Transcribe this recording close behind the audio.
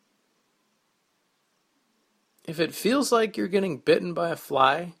If it feels like you're getting bitten by a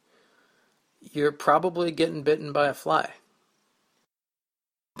fly, you're probably getting bitten by a fly.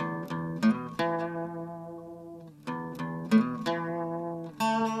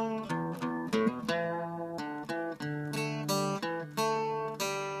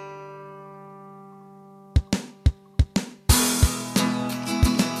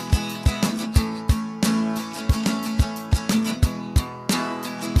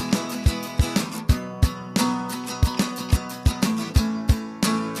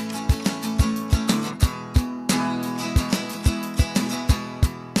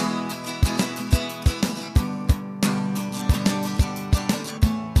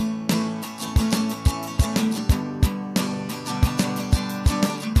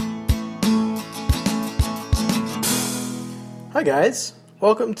 Hi guys,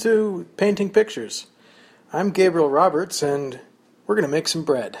 welcome to Painting Pictures. I'm Gabriel Roberts and we're going to make some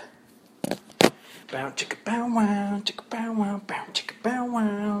bread. Bow chicka bow wow, chicka bow wow, bow chicka bow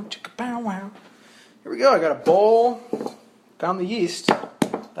wow, chicka bow wow. Here we go, I got a bowl, found the yeast.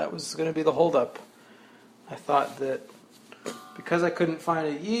 That was going to be the holdup. I thought that because I couldn't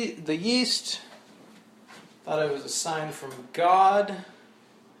find the yeast, thought it was a sign from God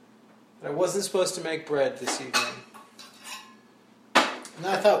that I wasn't supposed to make bread this evening. And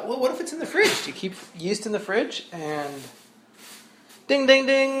I thought, well, what if it's in the fridge? Do you keep yeast in the fridge? And ding, ding,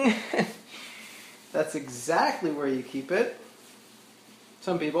 ding. That's exactly where you keep it.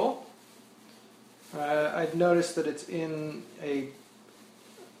 Some people. I've noticed that it's in a,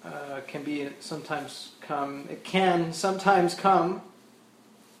 it can sometimes come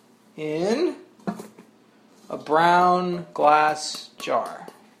in a brown glass jar.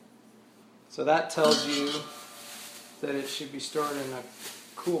 So that tells you that it should be stored in a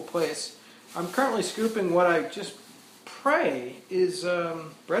cool place. I'm currently scooping what I just pray is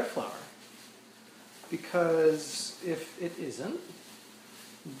bread flour. Because if it isn't,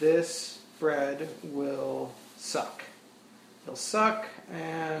 this bread will suck. It'll suck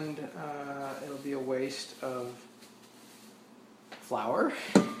and it'll be a waste of flour,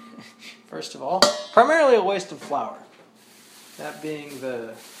 first of all. Primarily a waste of flour. That being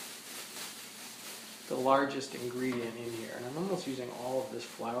the largest ingredient in here, and I'm almost using all of this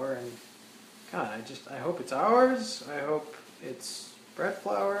flour, and God, I hope it's ours. I hope it's bread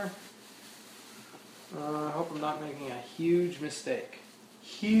flour. I hope I'm not making a huge mistake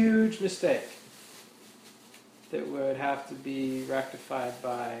that would have to be rectified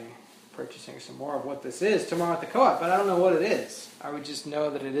by purchasing some more of what this is tomorrow at the co-op, but I don't know what it is. I would just know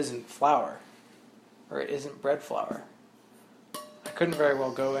that it isn't flour, or it isn't bread flour. I couldn't very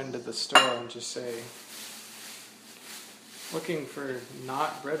well go into the store and just say, looking for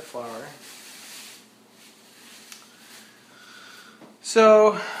not bread flour.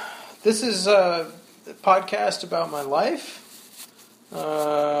 So, this is a podcast about my life.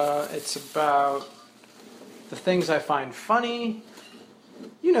 It's about the things I find funny.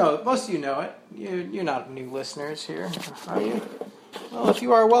 You know, most of you know it. You're not new listeners here, are you? Well, if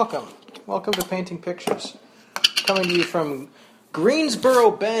you are, welcome. Welcome to Painting Pictures. Coming to you from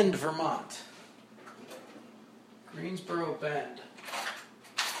Greensboro Bend, Vermont. Greensboro Bend,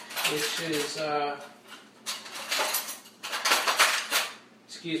 which is,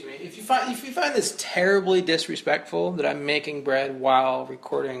 excuse me, if you find this terribly disrespectful that I'm making bread while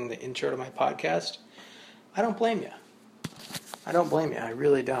recording the intro to my podcast, I don't blame you. I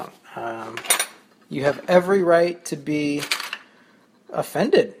really don't. You have every right to be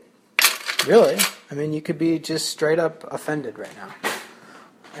offended. Really. I mean, you could be just straight up offended right now.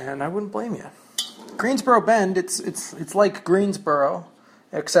 And I wouldn't blame you. Greensboro Bend, it's like Greensboro,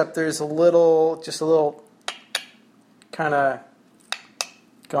 except there's a little kind of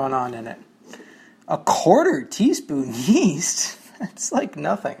going on in it. A 1/4 teaspoon yeast? That's like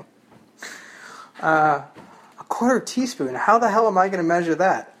nothing. A 1/4 teaspoon? How the hell am I going to measure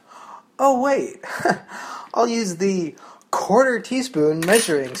that? Oh, wait. I'll use the 1/4 teaspoon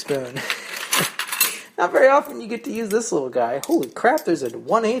measuring spoon. Not very often you get to use this little guy. Holy crap, there's a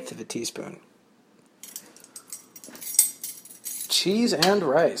 1/8 of a teaspoon. Cheese and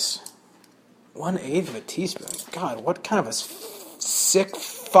rice. 1/8 of a teaspoon. God, what kind of a sick,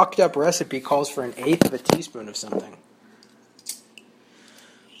 fucked up recipe calls for 1/8 of a teaspoon of something?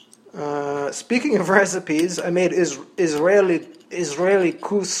 Speaking of recipes, I made Israeli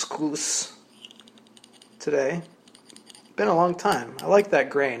couscous today. Been a long time. I like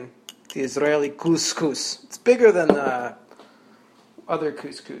that grain. The Israeli couscous. It's bigger than the other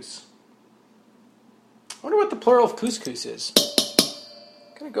couscous. I wonder what the plural of couscous is.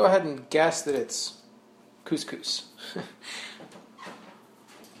 I'm going to go ahead and guess that it's couscous.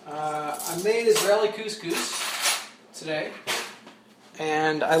 I made Israeli couscous. today,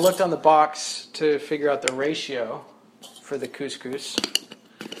 and I looked on the box to figure out the ratio for the couscous,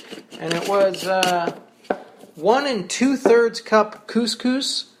 and it was 1 2/3 cup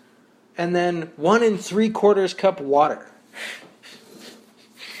couscous, and then 1 3/4 cup water.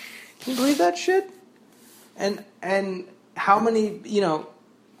 Can you believe that shit? And how many,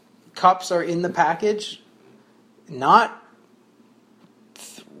 cups are in the package? Not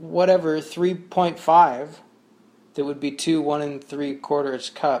 3.5. That would be 2 1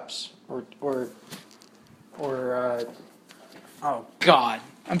 3/4 cups, or oh God,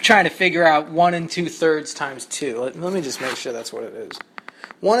 I'm trying to figure out 1 2/3 times 2. Let me just make sure that's what it is.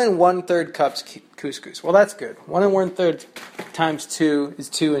 1 1/3 cups couscous. Well, that's good. 1 1/3 times 2 is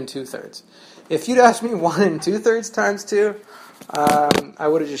 2 2/3. If you'd asked me 1 2/3 times 2, I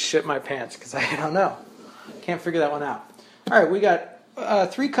would have just shit my pants because I don't know. Can't figure that one out. All right, we got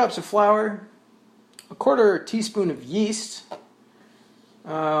 3 cups of flour, 1/4 teaspoon of yeast,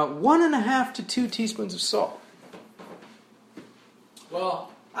 1.5 to 2 teaspoons of salt.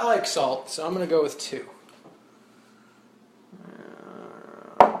 Well, I like salt, so I'm going to go with 2.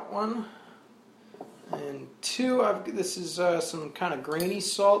 1 and 2. This is some kind of grainy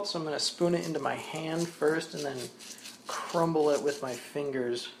salt, so I'm going to spoon it into my hand first and then crumble it with my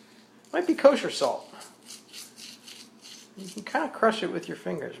fingers. Might be kosher salt. You can kind of crush it with your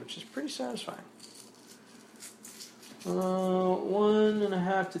fingers, which is pretty satisfying.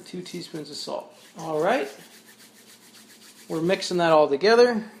 1.5 to 2 teaspoons of salt. All right. We're mixing that all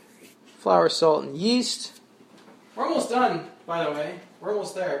together. Flour, salt, and yeast. We're almost done, by the way. We're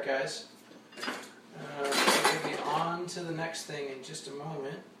almost there, guys. We're going to be on to the next thing in just a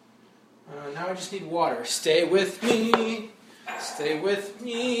moment. Now I just need water. Stay with me. Stay with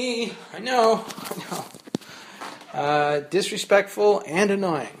me. I know. Disrespectful and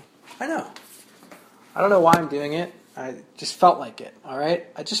annoying. I know. I don't know why I'm doing it. I just felt like it, all right?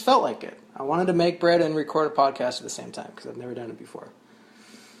 I just felt like it. I wanted to make bread and record a podcast at the same time because I've never done it before.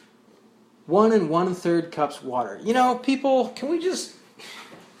 1 1/3 cups water. People, can we just...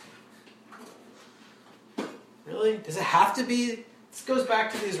 Really? Does it have to be... This goes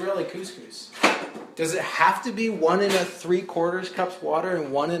back to the Israeli couscous. Does it have to be 1 3/4 cups water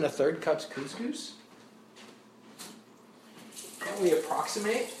and 1 1/3 cups couscous? Can't we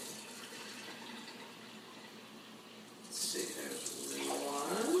approximate? Let's see, there's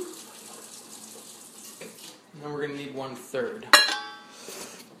 1. And then we're going to need 1/3.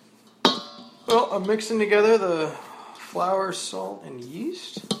 Well, I'm mixing together the flour, salt, and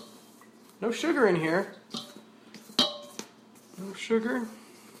yeast. No sugar in here. No sugar.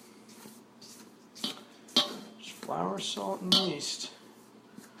 Just flour, salt, and yeast.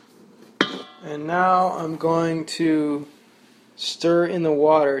 And now I'm going to stir in the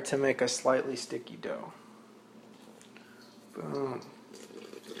water to make a slightly sticky dough. Boom.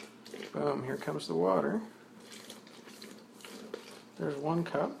 Boom. Here comes the water. There's 1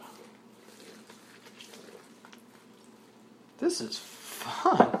 cup. This is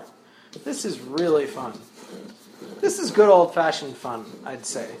fun. This is really fun. This is good old-fashioned fun, I'd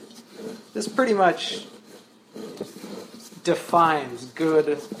say. This pretty much defines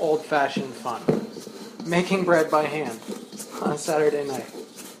good old-fashioned fun. Making bread by hand on a Saturday night.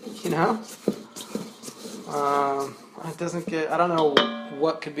 It doesn't get... I don't know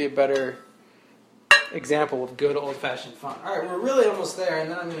what could be a better example of good old-fashioned fun. All right, we're really almost there, and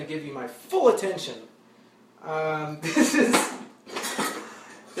then I'm going to give you my full attention.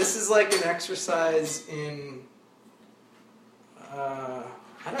 This is like an exercise in, I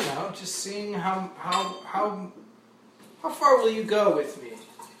don't know, just seeing how far will you go with me?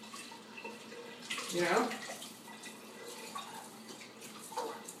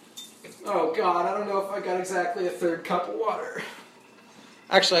 Oh God, I don't know if I got exactly 1/3 cup of water.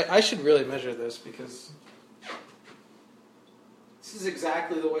 Actually, I should really measure this because this is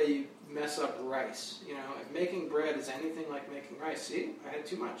exactly the way you mess up rice. If making bread is anything like making rice. See, I had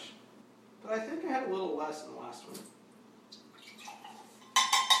too much. But I think I had a little less than the last one.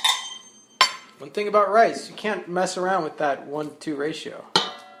 One thing about rice, you can't mess around with that 1-2 ratio.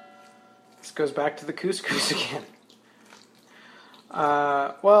 This goes back to the couscous again.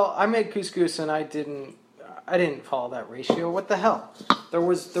 Well, I made couscous and I didn't follow that ratio. What the hell? There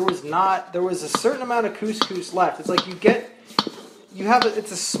was a certain amount of couscous left. It's like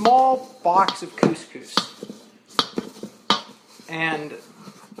it's a small box of couscous. And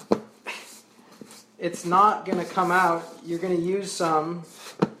it's not going to come out. You're going to use some,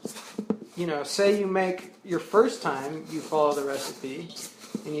 say you make your first time, you follow the recipe,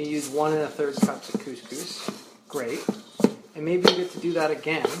 and you use 1 1/3 cups of couscous. Great. And maybe you get to do that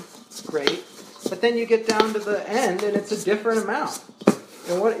again. Great. But then you get down to the end, and it's a different amount.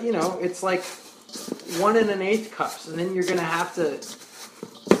 And it's like 1 1/8 cups, and then you're going to have to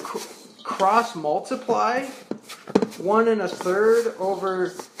cross multiply 1 1/3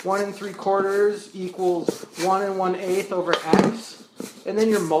 over 1 3/4 equals 1 1/8 over x, and then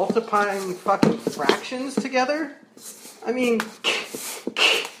you're multiplying fucking fractions together. I mean,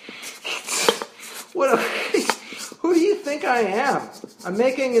 who do you think I am? I'm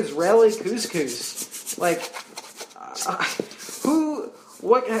making Israeli couscous. Like,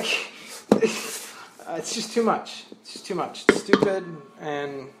 it's just too much. It's just too much. It's stupid.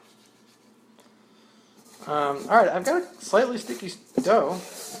 And all right, I've got a slightly sticky dough.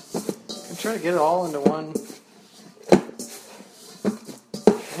 I'm trying to get it all into one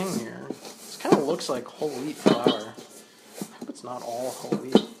thing here. This kind of looks like whole wheat flour. I hope it's not all whole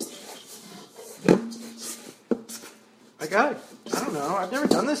wheat. I don't know. I've never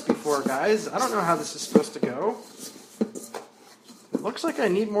done this before, guys. I don't know how this is supposed to go. It looks like I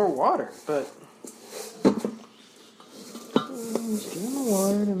need more water, but just give me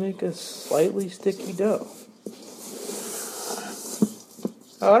water to make a slightly sticky dough.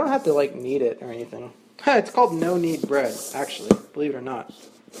 Oh, I don't have to knead it or anything. It's called no-knead bread, actually. Believe it or not,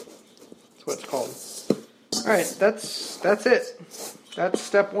 that's what it's called. All right, that's it. That's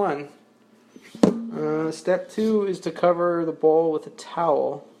step 1. Step 2 is to cover the bowl with a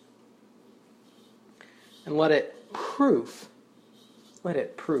towel and let it proof. Let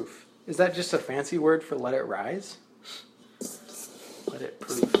it proof. Is that just a fancy word for let it rise? Let it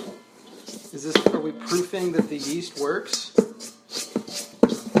proof. Are we proofing that the yeast works?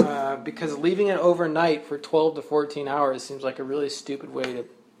 Because leaving it overnight for 12 to 14 hours seems like a really stupid way to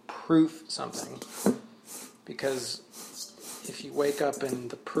proof something. Because if you wake up and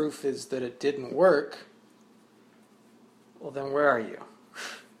the proof is that it didn't work, well, then where are you?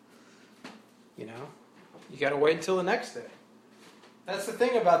 You got to wait until the next day. That's the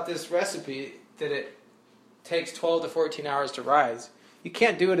thing about this recipe, that it takes 12 to 14 hours to rise. You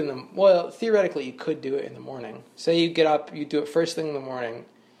can't do it theoretically you could do it in the morning. Say you get up, you do it first thing in the morning.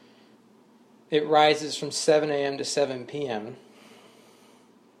 It rises from 7 a.m. to 7 p.m.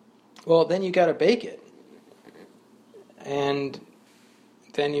 Well, then you got to bake it. And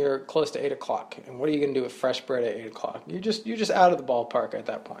then you're close to 8 o'clock. And what are you going to do with fresh bread at 8 o'clock? You're just out of the ballpark at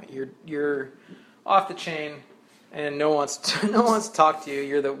that point. You're off the chain, and no one wants to talk to you.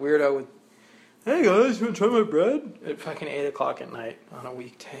 You're the weirdo with, hey guys, you want to try my bread? At fucking 8 o'clock at night on a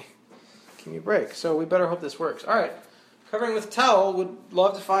weekday. Give me a break. So we better hope this works. All right. Covering with a towel. Would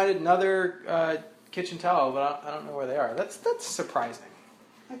love to find another kitchen towel, but I don't know where they are. That's surprising.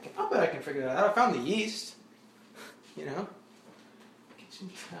 I'll bet I can figure that out. I found the yeast. Kitchen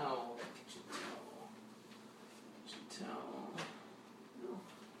towel. No.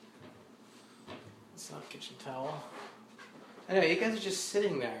 It's not a kitchen towel. Anyway, you guys are just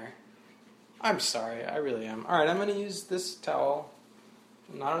sitting there. I'm sorry, I really am. Alright, I'm going to use this towel.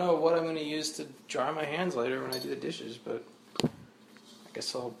 And I don't know what I'm going to use to dry my hands later when I do the dishes, but I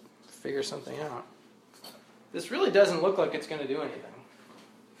guess I'll figure something out. This really doesn't look like it's going to do anything.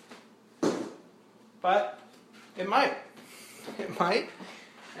 But it might. It might.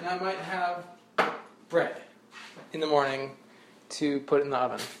 And I might have bread in the morning to put in the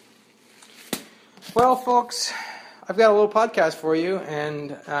oven. Well, folks, I've got a little podcast for you,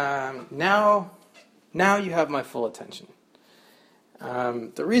 and now you have my full attention.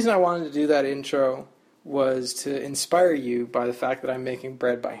 The reason I wanted to do that intro was to inspire you by the fact that I'm making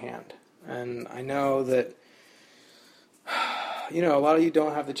bread by hand. And I know that, a lot of you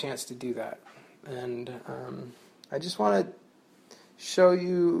don't have the chance to do that. And I just want to show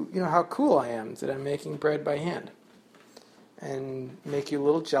you, how cool I am that I'm making bread by hand. And make you a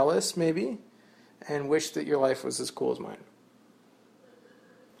little jealous, maybe, and wish that your life was as cool as mine.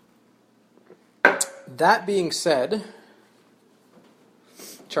 That being said,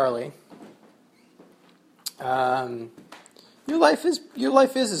 Charlie, your life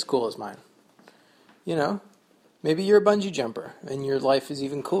is as cool as mine. Maybe you're a bungee jumper and your life is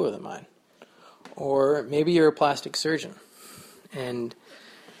even cooler than mine. Or maybe you're a plastic surgeon and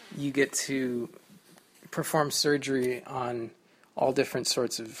you get to perform surgery on all different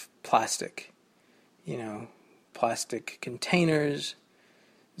sorts of plastic. Plastic containers,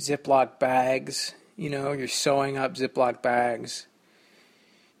 Ziploc bags, you're sewing up Ziploc bags.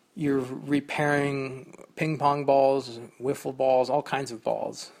 You're repairing ping pong balls, wiffle balls, all kinds of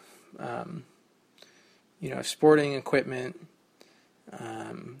balls. Sporting equipment,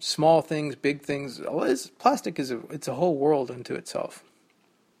 small things, big things. Plastic it's a whole world unto itself.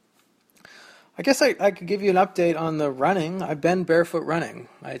 I guess I could give you an update on the running. I've been barefoot running.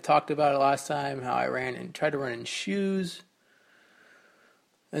 I talked about it last time, how I ran and tried to run in shoes,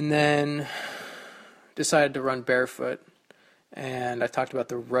 and then decided to run barefoot. And I talked about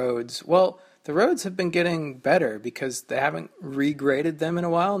the roads. Well, the roads have been getting better because they haven't regraded them in a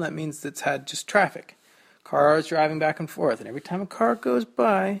while, and that means it's had just traffic. Cars driving back and forth, and every time a car goes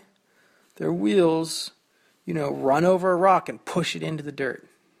by, their wheels, run over a rock and push it into the dirt.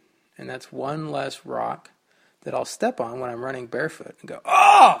 And that's one less rock that I'll step on when I'm running barefoot and go,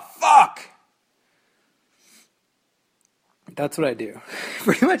 oh, fuck! That's what I do.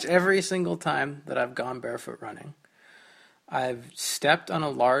 Pretty much every single time that I've gone barefoot running, I've stepped on a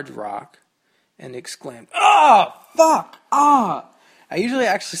large rock and exclaimed, oh, fuck, ah! I usually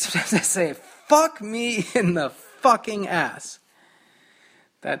sometimes I say, fuck me in the fucking ass.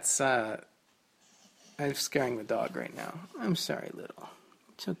 That's, I'm scaring the dog right now. I'm sorry, little.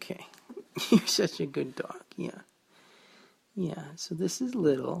 It's okay. You're such a good dog. Yeah. Yeah, so this is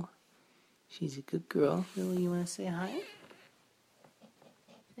Little. She's a good girl. Little, you want to say hi?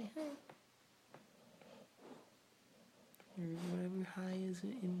 Say hi. Or whatever hi is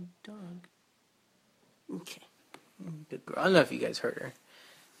in dog. Okay. Good girl. I don't know if you guys heard her.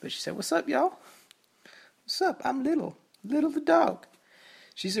 But she said, what's up, y'all? What's up? I'm Little. Little the dog.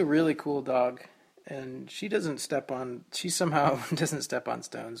 She's a really cool dog. And she somehow doesn't step on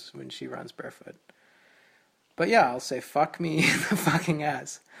stones when she runs barefoot. But yeah, I'll say, fuck me in the fucking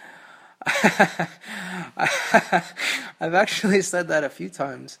ass. I've actually said that a few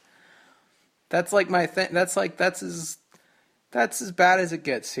times. That's like my thing. That's as bad as it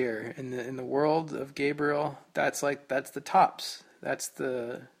gets here in the world of Gabriel. That's the tops. That's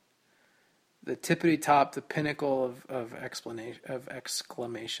the tippity top, the pinnacle of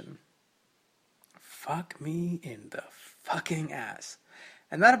exclamation. Fuck me in the fucking ass.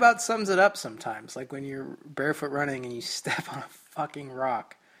 And that about sums it up sometimes, like when you're barefoot running and you step on a fucking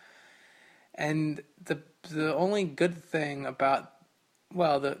rock. And the only good thing about,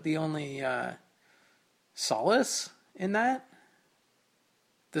 the only solace in that,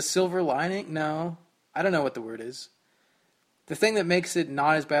 the silver lining, no, I don't know what the word is. The thing that makes it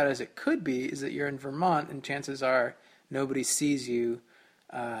not as bad as it could be is that you're in Vermont and chances are nobody sees you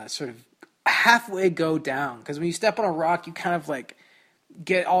sort of halfway go down. Because when you step on a rock, you kind of like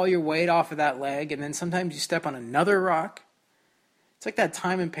get all your weight off of that leg, and then sometimes you step on another rock. It's like that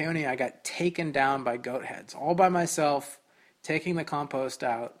time in Paonia I got taken down by goat heads, all by myself, taking the compost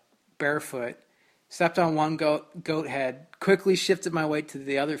out, barefoot, stepped on one goat head, quickly shifted my weight to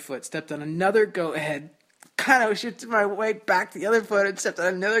the other foot, stepped on another goat head, kind of shifted my weight back to the other foot, and stepped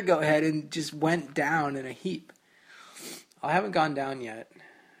on another goat head, and just went down in a heap. I haven't gone down yet,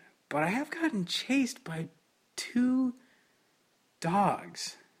 but I have gotten chased by 2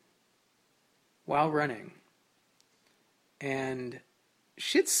 dogs while running. And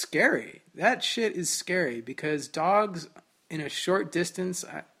shit's scary. That shit is scary because dogs in a short distance,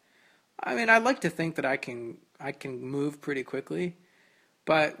 I mean, I like to think that I can move pretty quickly,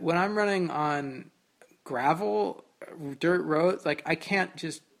 but when I'm running on gravel, dirt roads, like I can't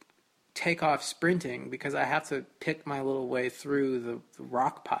just take off sprinting because I have to pick my little way through the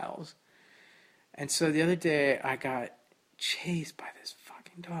rock piles. And so the other day I got chased by this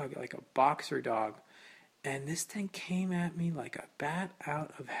fucking dog, like a boxer dog, and this thing came at me like a bat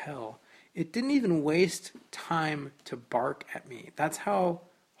out of hell. It didn't even waste time to bark at me. That's how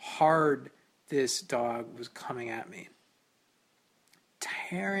hard this dog was coming at me.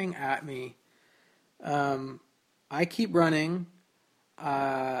 Tearing at me. I keep running,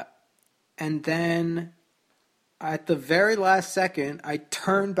 and then at the very last second, I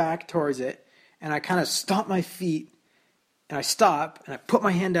turn back towards it, and I kind of stomp my feet, and I stop, and I put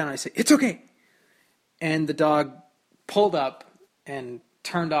my hand down, and I say, it's okay. And the dog pulled up and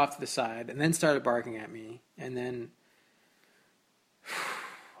turned off to the side, and then started barking at me, and then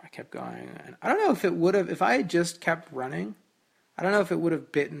I kept going. And I don't know if it would have, if I had just kept running, I don't know if it would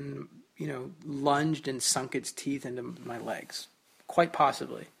have bitten, lunged and sunk its teeth into my legs. Quite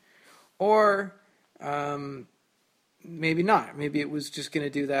possibly. Or maybe not. Maybe it was just going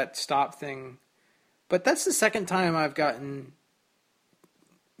to do that stop thing. But that's the second time I've gotten...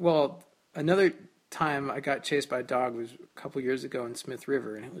 Well, another time I got chased by a dog was a couple years ago in Smith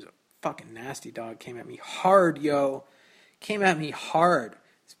River, and it was a fucking nasty dog. Came at me hard, yo. Came at me hard.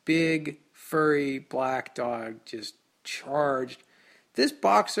 This big, furry, black dog just charged. This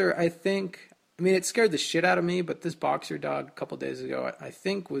boxer, I think... I mean, it scared the shit out of me, but this boxer dog a couple days ago, I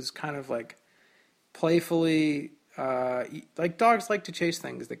think was kind of like playfully, like dogs like to chase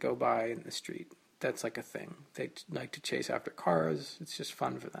things that go by in the street. That's like a thing. They like to chase after cars. It's just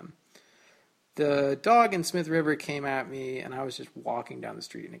fun for them. the dog in Smith River came at me, and I was just walking down the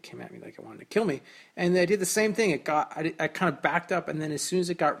street, and it came at me like it wanted to kill me. And I did the same thing. I kind of backed up, and then as soon as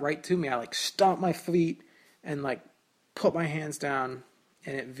it got right to me, I like stomped my feet and like put my hands down,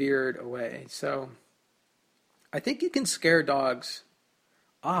 and it veered away. So I think you can scare dogs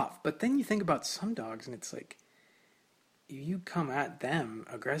off, but then you think about some dogs, and it's like, you come at them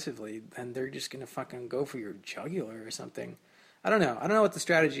aggressively, then they're just gonna fucking go for your jugular or something. I don't know what the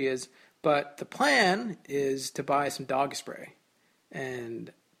strategy is, but the plan is to buy some dog spray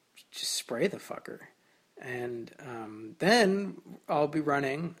and just spray the fucker. And then I'll be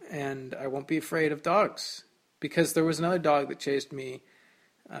running, and I won't be afraid of dogs. Because there was another dog that chased me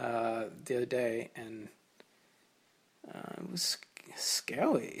the other day, and it was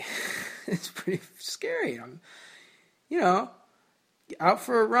scary. It's pretty scary. I'm, out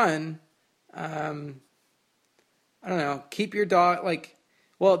for a run. I don't know. Keep your dog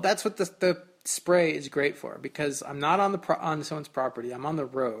that's what the spray is great for, because I'm not on someone's property. I'm on the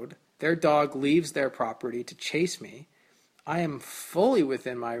road. Their dog leaves their property to chase me. I am fully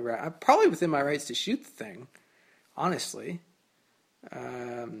within my right. I'm probably within my rights to shoot the thing, honestly.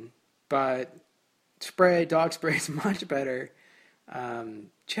 But dog spray is much better.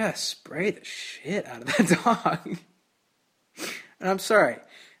 Just spray the shit out of that dog. And I'm sorry.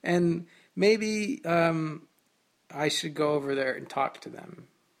 And maybe I should go over there and talk to them.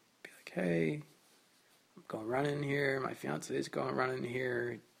 Be like, hey, I'm going running here. My fiance is going running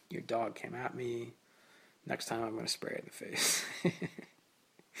here. Your dog came at me. Next time I'm going to spray it in the face.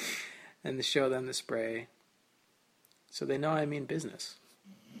 And to show them the spray so they know I mean business.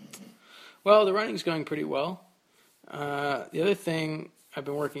 Well, the running's going pretty well. The other thing I've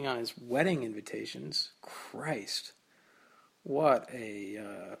been working on is wedding invitations. Christ. What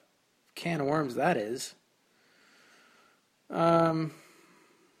a can of worms that is. Actually,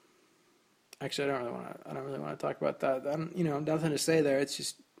 I don't really want to talk about that. Nothing to say there.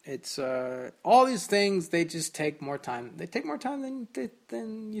 It's all these things. They just take more time. They take more time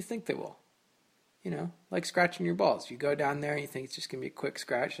than you think they will. Like scratching your balls. You go down there and you think it's just gonna be a quick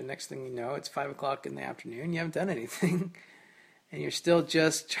scratch, and next thing you know, it's 5 o'clock in the afternoon. You haven't done anything, and you're still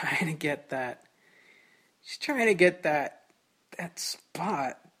just trying to get that. Just trying to get that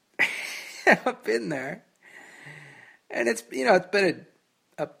spot up in there. And it's been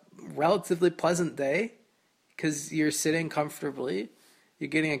a relatively pleasant day because you're sitting comfortably. You're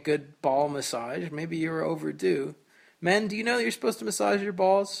getting a good ball massage. Maybe you were overdue. Men, do you know that you're supposed to massage your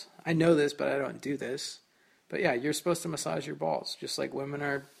balls? I know this, but I don't do this. But yeah, you're supposed to massage your balls, just like women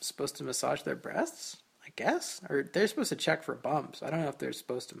are supposed to massage their breasts, I guess. Or they're supposed to check for bumps. I don't know if they're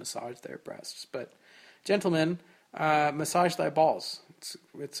supposed to massage their breasts. But gentlemen, massage thy balls.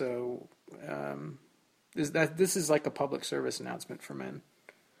 This is like a public service announcement for men.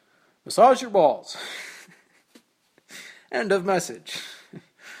 Massage your balls. End of message.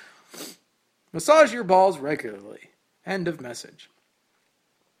 Massage your balls regularly. End of message.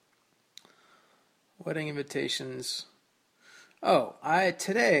 Wedding invitations. Oh,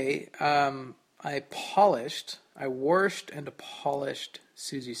 today I washed and polished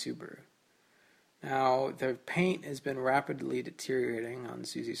Suzy Subaru. Now, the paint has been rapidly deteriorating on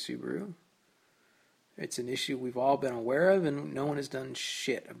Suzy Subaru. It's an issue we've all been aware of, and no one has done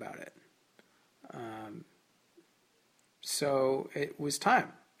shit about it. So it was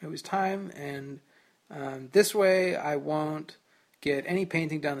time. It was time, and this way I won't get any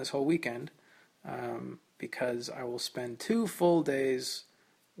painting done this whole weekend, because I will spend 2 full days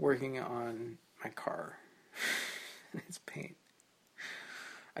working on my car. It's paint.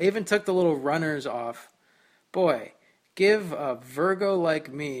 I even took the little runners off. Boy, give a Virgo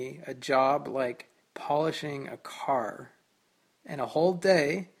like me a job like polishing a car and a whole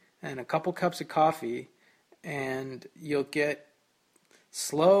day and a couple cups of coffee, and you'll get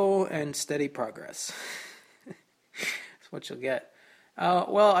slow and steady progress. That's what you'll get.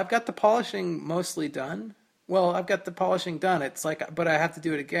 Well, I've got the polishing mostly done. Well, I've got the polishing done. It's like, but I have to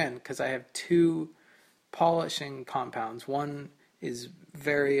do it again because I have 2 polishing compounds. One is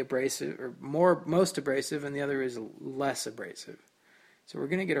very abrasive, or most abrasive, and the other is less abrasive. So we're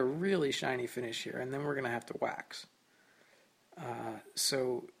going to get a really shiny finish here, and then we're going to have to wax.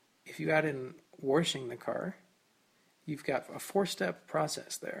 So if you add in washing the car, you've got a 4-step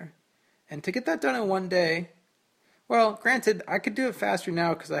process there. And to get that done in one day, well, granted, I could do it faster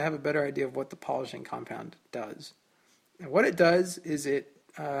now because I have a better idea of what the polishing compound does. And what it does is it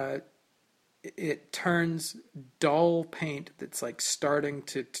turns dull paint that's like starting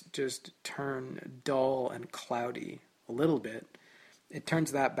to just turn dull and cloudy a little bit. It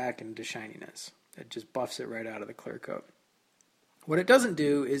turns that back into shininess. It just buffs it right out of the clear coat. What it doesn't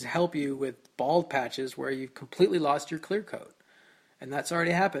do is help you with bald patches where you've completely lost your clear coat. And that's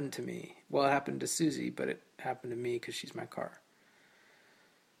already happened to me. Well, it happened to Susie, but it happened to me because she's my car.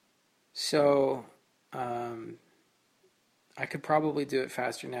 So, I could probably do it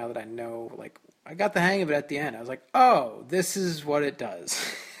faster now that I know, like, I got the hang of it at the end. I was like, oh, this is what it does.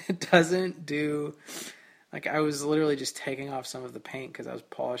 It doesn't do, like, I was literally just taking off some of the paint because I was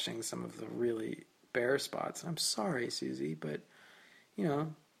polishing some of the really bare spots. I'm sorry, Susie, but, you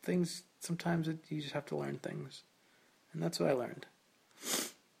know, things, sometimes you just have to learn things. And that's what I learned.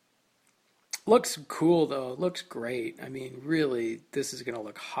 Looks cool, though. Looks great. I mean, really, this is going to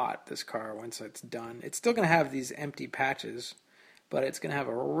look hot, this car, once it's done. It's still going to have these empty patches, but it's going to have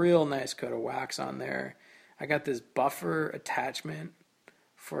a real nice coat of wax on there. I got this buffer attachment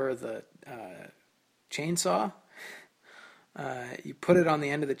for the chainsaw. You put it on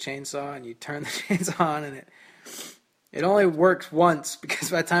the end of the chainsaw, and you turn the chainsaw on, and it only works once, because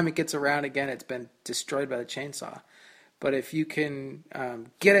by the time it gets around again, it's been destroyed by the chainsaw. But if you can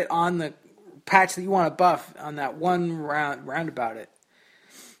get it on the patch that you want to buff on that one roundabout,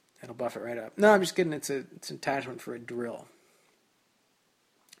 it'll buff it right up. No, I'm just kidding. It's an attachment for a drill.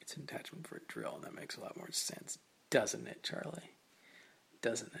 It's an attachment for a drill, and that makes a lot more sense, doesn't it, Charlie?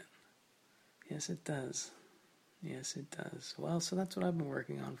 Doesn't it? Yes, it does. Yes, it does. Well, so that's what I've been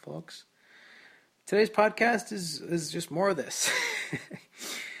working on, folks. Today's podcast is just more of this.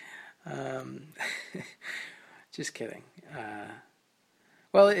 Just kidding.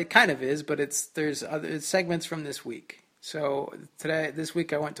 Well, it kind of is, but there's other segments from this week. So this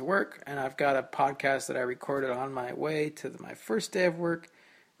week I went to work, and I've got a podcast that I recorded on my way to my first day of work,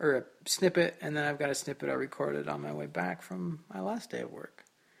 or a snippet, and then I've got a snippet I recorded on my way back from my last day of work.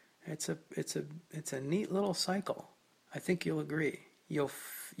 It's a neat little cycle. I think you'll agree. You'll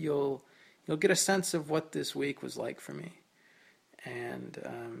get a sense of what this week was like for me, and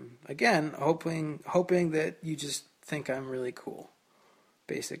again, hoping that you just think I'm really cool.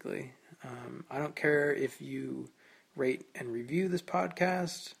 Basically, I don't care if you rate and review this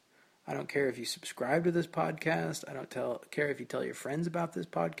podcast. I don't care if you subscribe to this podcast. I don't care if you tell your friends about this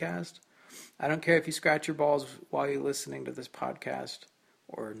podcast. I don't care if you scratch your balls while you're listening to this podcast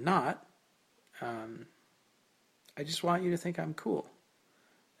or not. I just want you to think I'm cool.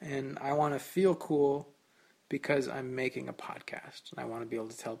 And I want to feel cool because I'm making a podcast. And I want to be able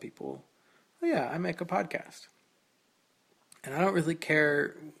to tell people, oh yeah, I make a podcast. And I don't really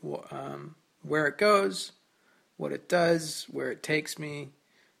care where it goes, what it does, where it takes me.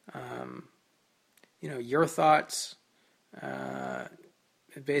 Your thoughts.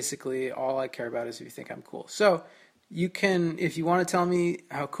 Basically, all I care about is if you think I'm cool. So you can, if you want to tell me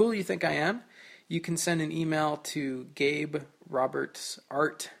how cool you think I am, you can send an email to Gabe Roberts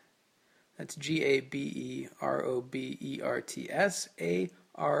Art. That's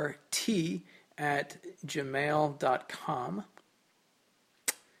GABEROBERTSART @gmail.com.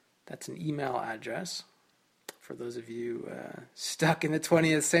 That's an email address for those of you stuck in the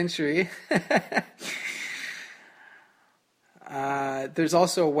 20th century. There's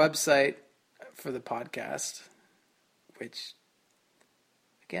also a website for the podcast, which,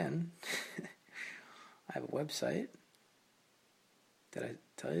 again, I have a website. Did I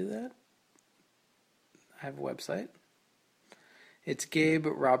tell you that? I have a website. It's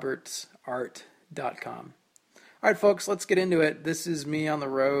GabeRobertsArt.com. All right, folks, let's get into it. This is me on the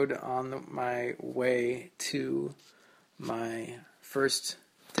road on my way to my first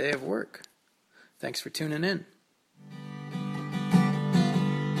day of work. Thanks for tuning in.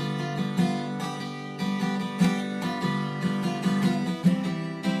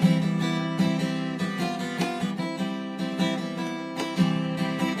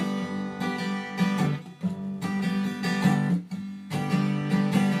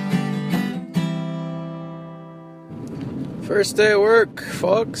 First day of work,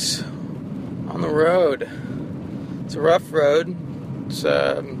 folks, on the road. It's a rough road. It's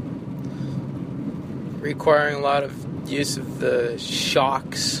requiring a lot of use of the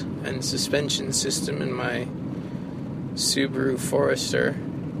shocks and suspension system in my Subaru Forester.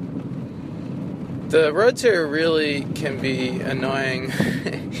 The roads here really can be annoying.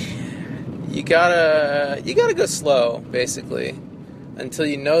 You gotta go slow, basically, until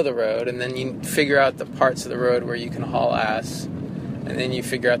you know the road, and then you figure out the parts of the road where you can haul ass, and then you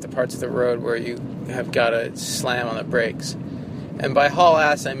figure out the parts of the road where you have got to slam on the brakes. And by haul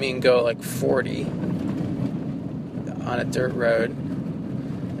ass, I mean go like 40 on a dirt road,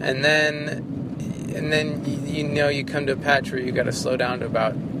 and then you come to a patch where you got to slow down to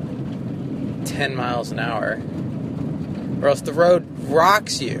about 10 miles an hour, or else the road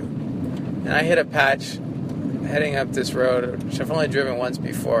rocks you. And I hit a patch heading up this road, which I've only driven once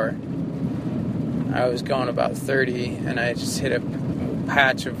before. I was going about 30, and I just hit a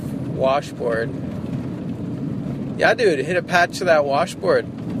patch of washboard. Yeah, dude, hit a patch of that washboard.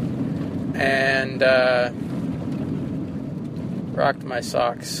 And rocked my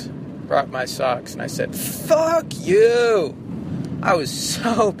socks, and I said, "Fuck you!" I was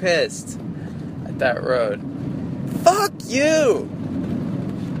so pissed at that road. Fuck you!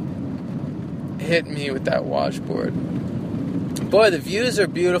 Hit me with that washboard. Boy, the views are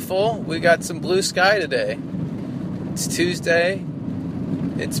beautiful. We got some blue sky today. It's Tuesday.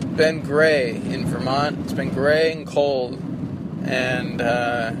 It's been gray in Vermont. It's been gray and cold. And,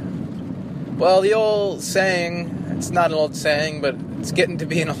 well, the old saying, it's not an old saying, but it's getting to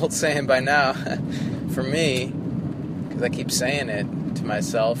be an old saying by now for me, because I keep saying it to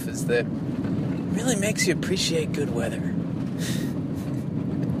myself, is that it really makes you appreciate good weather.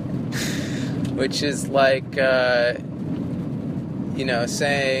 Which is like,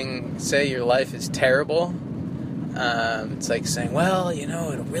 say your life is terrible. It's like saying, well,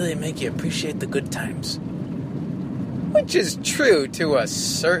 it'll really make you appreciate the good times. Which is true to a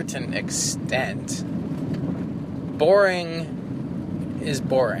certain extent. Boring is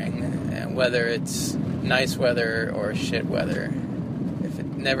boring, and whether it's nice weather or shit weather, if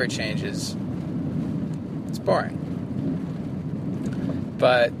it never changes, it's boring.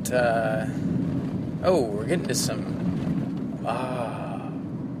 But, we're getting to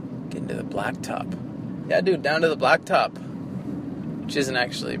getting to the blacktop. Yeah, dude, down to the blacktop, which isn't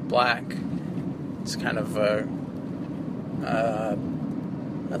actually black. It's kind of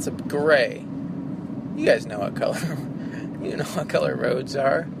that's a gray. You guys know what color. You know what color roads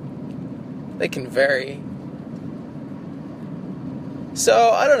are. They can vary.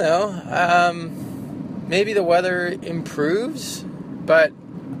 So, I don't know. Maybe the weather improves, but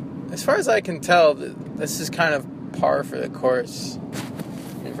as far as I can tell, this is kind of par for the course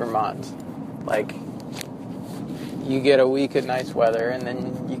in Vermont. Like, you get a week of nice weather, and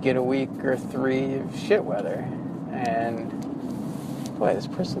then you get a week or 3 of shit weather. And, boy, this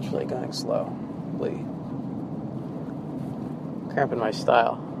person's really going slowly. Cramping my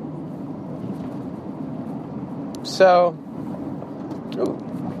style. So,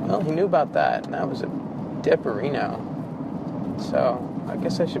 well, he knew about that, and that was a dipperino. So, I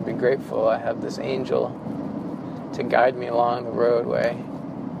guess I should be grateful I have this angel to guide me along the roadway.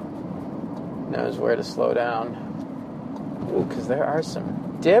 Knows where to slow down. Ooh, because there are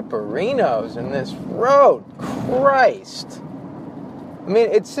some dipperinos in this road. Christ. I mean,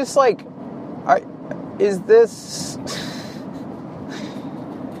 it's just like, is this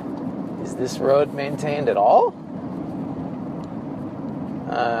road maintained at all?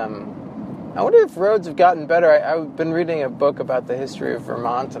 I wonder if roads have gotten better. I've been reading a book about the history of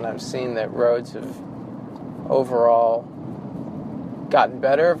Vermont, and I've seen that roads have overall gotten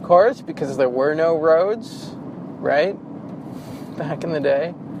better, of course, because there were no roads, right? Back in the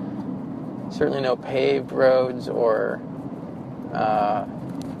day. Certainly no paved roads or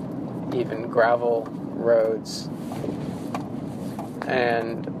even gravel roads.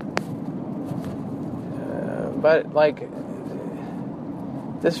 And but like,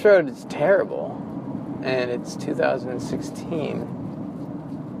 this road is terrible, and it's 2016.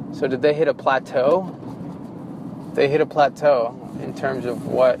 So did they hit a plateau? They hit a plateau in terms of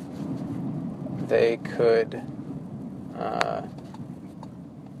what they could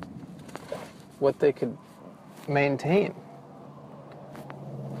maintain.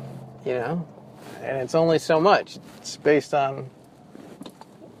 And it's only so much. It's based on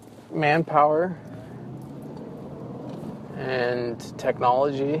manpower and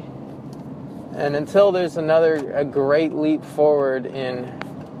technology, and until there's a great leap forward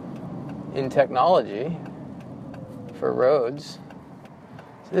in technology for roads.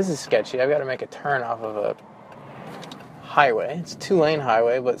 So this is sketchy. I've got to make a turn off of a highway. It's a 2-lane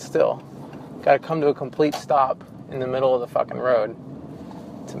highway, but still, got to come to a complete stop in the middle of the fucking road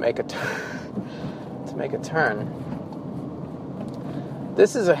to make a turn.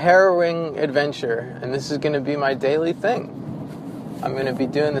 This is a harrowing adventure, and this is going to be my daily thing. I'm going to be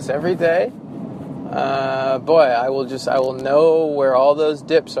doing this every day. Boy, I will know where all those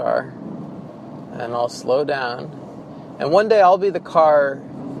dips are, and I'll slow down. And one day I'll be the car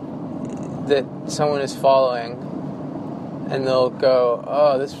that someone is following, and they'll go,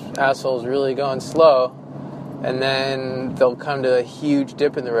 "Oh, this asshole's really going slow." And then they'll come to a huge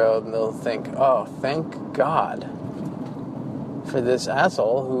dip in the road, and they'll think, "Oh, thank God for this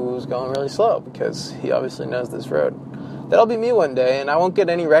asshole who's going really slow, because he obviously knows this road." That'll be me one day, and I won't get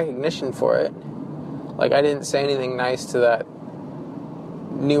any recognition for it. Like, I didn't say anything nice to that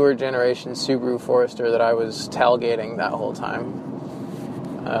newer generation Subaru Forester that I was tailgating that whole time.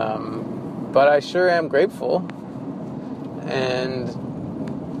 But I sure am grateful. And,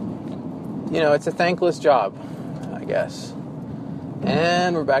 it's a thankless job, I guess.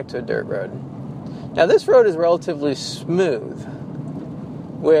 And we're back to a dirt road. Now, this road is relatively smooth,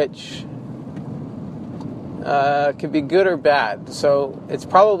 which could be good or bad. So it's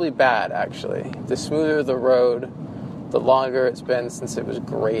probably bad, actually. The smoother the road, the longer it's been since it was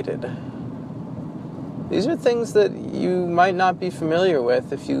graded. These are things that you might not be familiar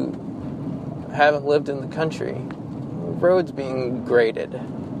with if you haven't lived in the country. Roads being graded.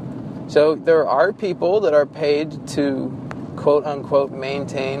 So there are people that are paid to quote-unquote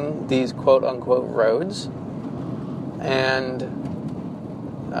maintain these quote-unquote roads. And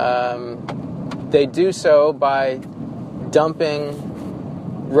they do so by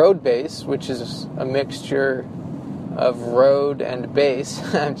dumping road base, which is a mixture of road and base.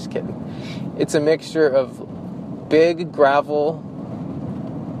 I'm just kidding. It's a mixture of big gravel,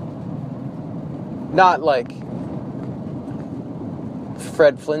 not like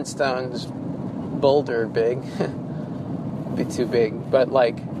Fred Flintstone's boulder big, be too big, but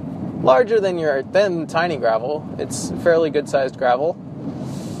like larger than tiny gravel. It's fairly good sized gravel,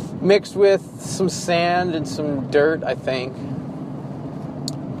 mixed with some sand and some dirt, I think.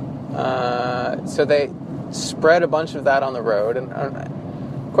 So they spread a bunch of that on the road, and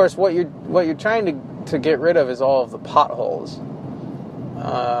of course, what you're trying to get rid of is all of the potholes,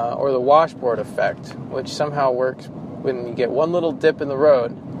 or the washboard effect, which somehow works when you get one little dip in the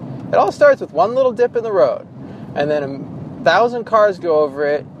road. It all starts with one little dip in the road, and then 1,000 cars go over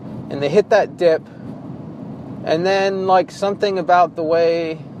it, and they hit that dip, and then like something about the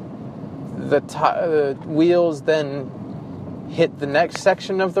way the wheels then hit the next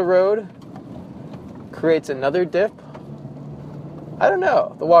section of the road creates another dip. I don't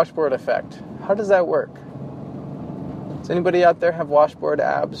know, the washboard effect. How does that work? Does anybody out there have washboard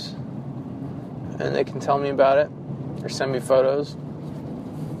abs? And they can tell me about it, or send me photos.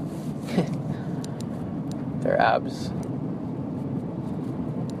 Their abs.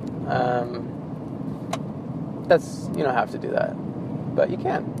 You don't have to do that, but you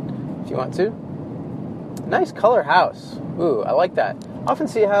can if you want to. Nice color house. Ooh, I like that. Often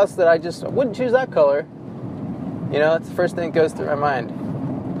see a house that I wouldn't choose that color. That's the first thing that goes through my mind.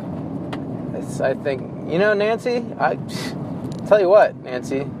 I think, Nancy, I tell you what,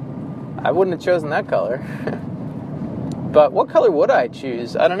 Nancy, I wouldn't have chosen that color. But what color would I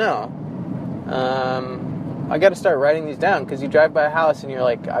choose? I don't know. I got to start writing these down, because you drive by a house and you're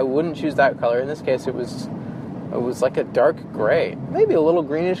like, I wouldn't choose that color. In this case, it was like a dark gray, maybe a little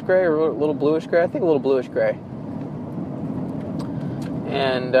greenish gray or a little bluish gray. I think a little bluish gray.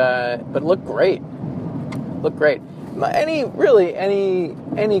 And but look great.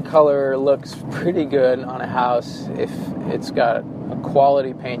 Any color looks pretty good on a house if it's got a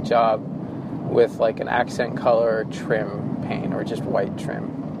quality paint job with like an accent color trim paint or just white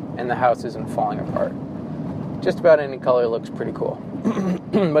trim, and the house isn't falling apart. Just about any color looks pretty cool.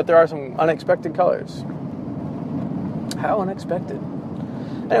 But there are some unexpected colors. How unexpected?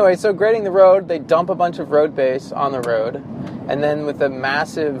 Anyway, so grading the road, they dump a bunch of road base on the road, and then with a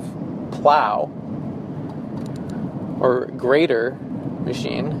massive plow or grader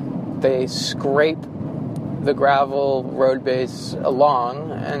machine, they scrape the gravel road base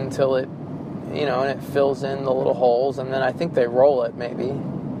along until it, and it fills in the little holes, and then I think they roll it maybe.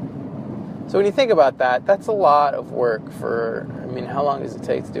 So when you think about that, that's a lot of work how long does it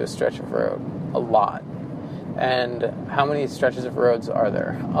take to do a stretch of road? A lot. And how many stretches of roads are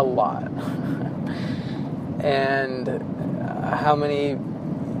there? A lot. And how many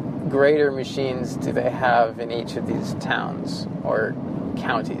grader machines do they have in each of these towns or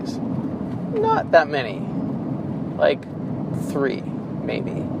counties? Not that many. Like 3,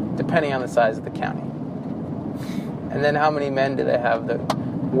 maybe, depending on the size of the county. And then how many men do they have that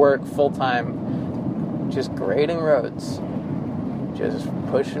work full-time just grading roads? Just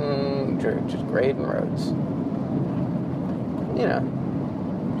grading roads.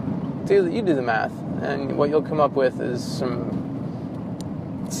 You do the math, and what you'll come up with is some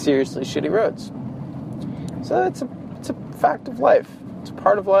seriously shitty roads. So it's a fact of life. It's a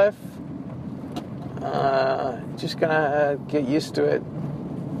part of life. Just gonna get used to it.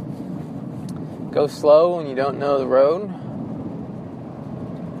 Go slow when you don't know the road,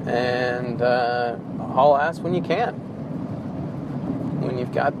 and haul ass when you can. When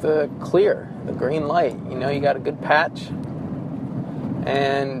you've got the green light, you got a good patch,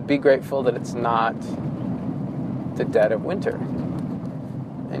 and be grateful that it's not the dead of winter,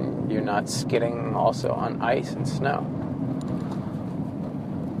 and you're not skidding also on ice and snow.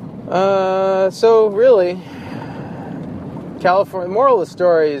 So really, California. The moral of the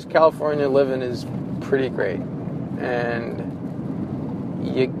story is California living is pretty great, and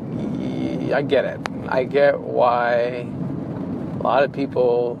I get it. I get why a lot of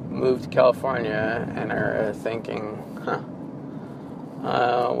people move to California and are thinking,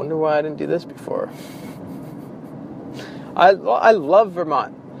 I wonder why I didn't do this before. I love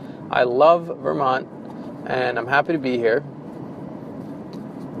Vermont. I love Vermont, and I'm happy to be here.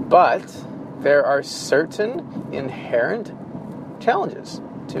 But there are certain inherent challenges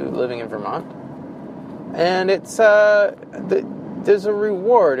to living in Vermont, and it's there's a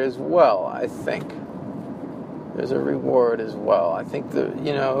reward as well. I think there's a reward as well. I think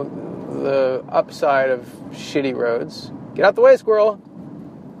the upside of shitty roads. Get out the way, squirrel.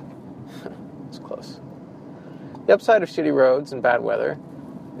 It's close. The upside of shitty roads and bad weather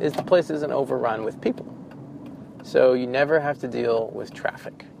is the place isn't overrun with people. So you never have to deal with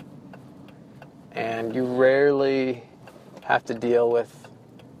traffic. And you rarely have to deal with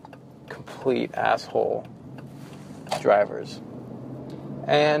complete asshole drivers.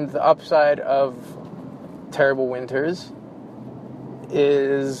 And the upside of terrible winters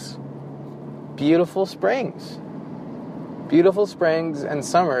is beautiful springs. Beautiful springs and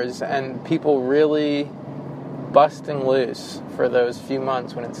summers, and people really busting loose for those few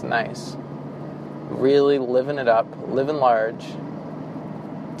months when it's nice. Really living it up, living large,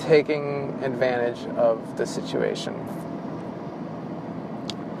 taking advantage of the situation.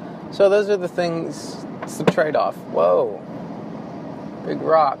 So those are the things, it's the trade-off. Whoa. Big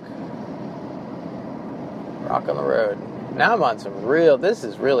rock. Rock on the road. Now I'm on some this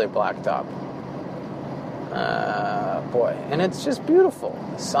is really blacktop. Boy, and it's just beautiful.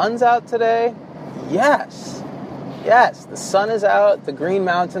 The sun's out today. Yes, the sun is out. The Green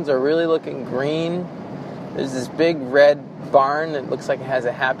Mountains are really looking green. There's this big red barn that looks like it has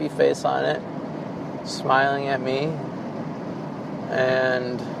a happy face on it, smiling at me.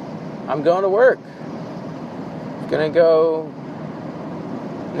 And I'm going to work. Gonna go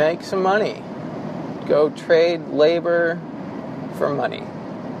make some money. Go trade labor for money.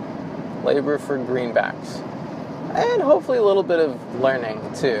 Labor for greenbacks. And hopefully a little bit of learning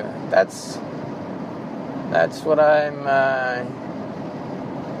too. That's what I'm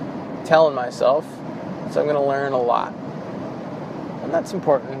telling myself. So I'm going to learn a lot. And that's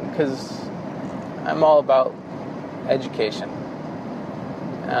important because I'm all about education.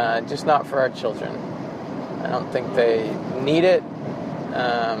 Just not for our children. I don't think they need it.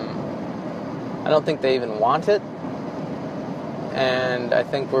 I don't think they even want it. And I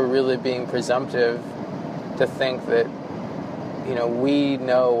think we're really being presumptive to think that, we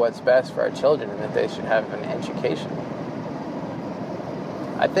know what's best for our children and that they should have an education.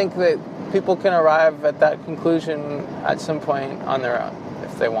 I think that people can arrive at that conclusion at some point on their own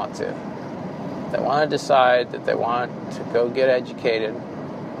if they want to. If they want to decide that they want to go get educated,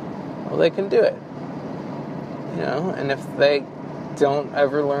 well, they can do it. And if they don't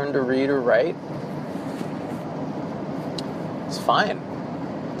ever learn to read or write, it's fine.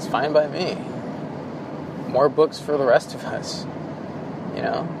 It's fine by me. More books for the rest of us.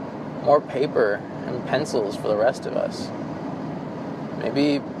 More paper and pencils for the rest of us.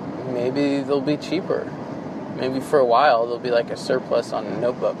 Maybe they'll be cheaper. Maybe for a while there'll be like a surplus on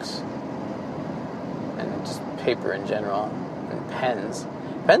notebooks and just paper in general and pens.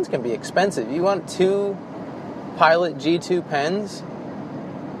 Pens can be expensive. You want 2 Pilot G2 pens?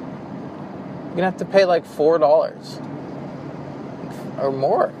 You're gonna have to pay like $4 or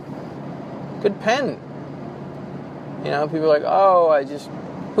more. Good pen. People are like,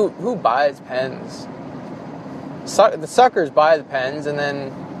 who buys pens? The suckers buy the pens, and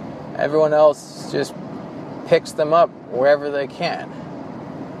then everyone else just picks them up wherever they can.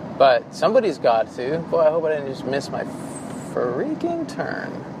 But somebody's got to. Boy, I hope I didn't just miss my freaking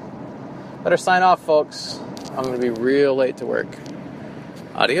turn. Better sign off, folks. I'm going to be real late to work.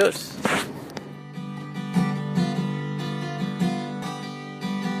 Adios.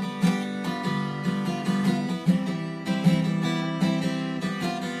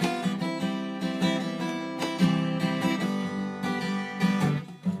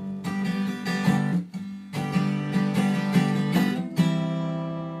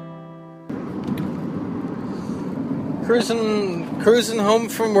 Cruising home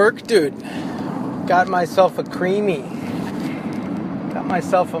from work, dude. Got myself a Creemee. Got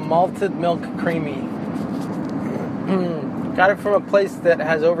myself a malted milk Creemee. Got it from a place that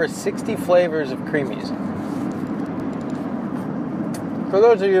has over 60 flavors of Creemees. For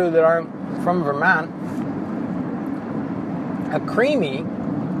those of you that aren't from Vermont, a Creemee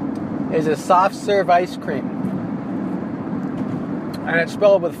is a soft serve ice cream. And it's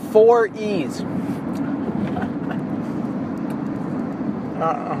spelled with 4 E's.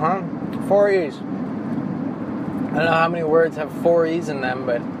 4 E's. I don't know how many words have 4 E's in them,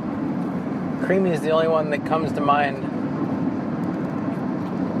 but Creemee is the only one that comes to mind.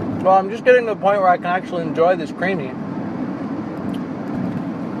 Well, I'm just getting to the point where I can actually enjoy this Creemee.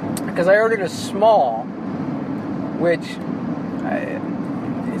 Because I ordered a small, which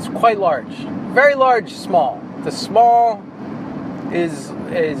is quite large. Very large small. The small is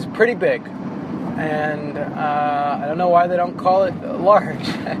pretty big. And I don't know why they don't call it large.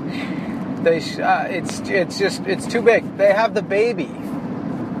 It's too big. They have the baby.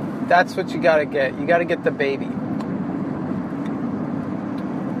 That's what you gotta get. You gotta get the baby.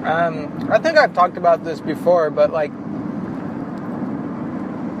 I think I've talked about this before, but like,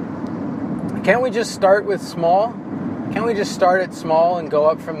 can't we just start with small? Can't we just start at small and go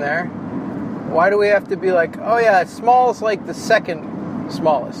up from there? Why do we have to be like, oh yeah, small is like the second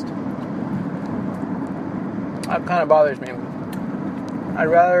smallest? That kind of bothers me. I'd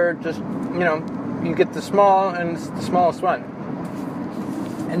rather just, you get the small and it's the smallest one.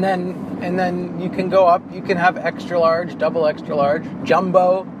 And then you can go up, you can have extra large, double extra large,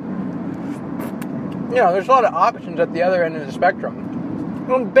 jumbo. There's a lot of options at the other end of the spectrum.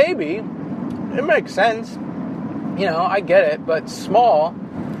 Well, baby, it makes sense. I get it, but small,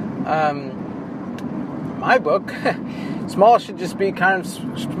 my book, small should just be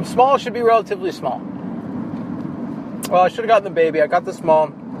small should be relatively small. Well, I should have gotten the baby. I got the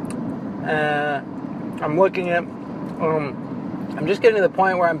small. I'm looking at, I'm just getting to the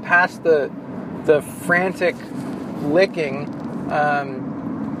point where I'm past the frantic licking,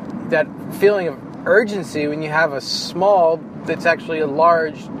 that feeling of urgency when you have a small that's actually a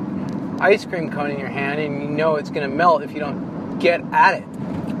large ice cream cone in your hand and you know it's going to melt if you don't get at it.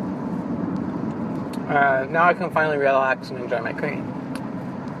 Now I can finally relax and enjoy my cream.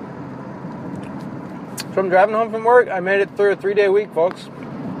 So I'm driving home from work. I made it through a 3-day week, folks.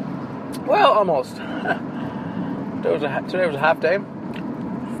 Well, almost. Today was a half day.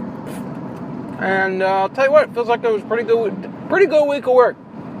 And I'll tell you what, it feels like it was pretty good week of work.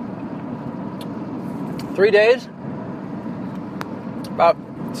 3 days, about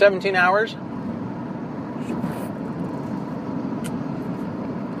 17 hours,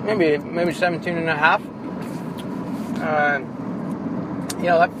 maybe 17 and a half.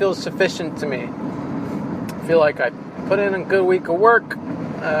 That feels sufficient to me. I feel like I put in a good week of work,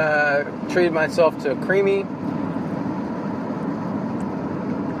 treated myself to a Creemee,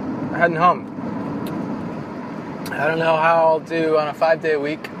 heading home. I don't know how I'll do on a 5-day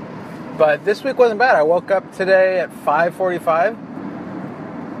week, but this week wasn't bad. I woke up today at 5:45.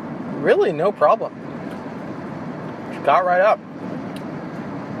 Really, no problem. Just got right up.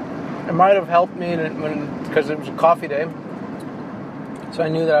 It might have helped me because it was a coffee day, so I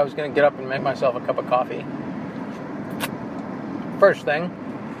knew that I was going to get up and make myself a cup of coffee. First thing,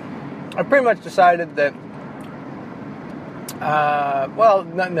 I pretty much decided that.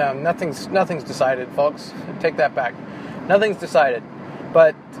 Nothing's decided, folks. Take that back. Nothing's decided.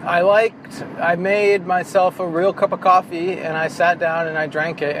 But I made myself a real cup of coffee, and I sat down and I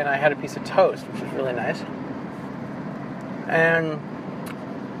drank it, and I had a piece of toast, which was really nice. And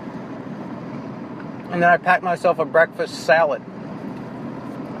then I packed myself a breakfast salad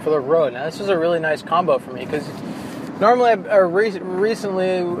for the road. Now, this is a really nice combo for me, because normally,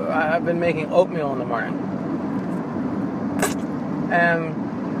 recently, I've been making oatmeal in the morning. And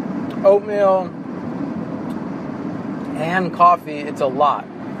oatmeal and coffee, it's a lot.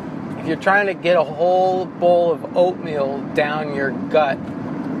 If you're trying to get a whole bowl of oatmeal down your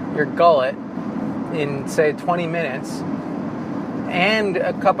gullet, in, say, 20 minutes, and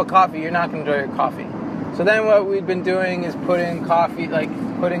a cup of coffee, you're not going to enjoy your coffee. So then what we've been doing is putting coffee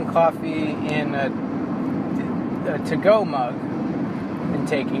in a to-go mug, and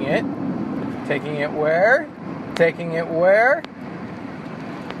taking it where? Taking it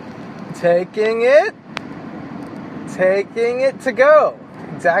to go.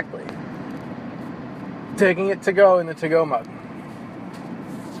 Exactly. Taking it to go in the to-go mug.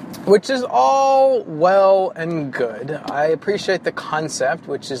 Which is all well and good. I appreciate the concept,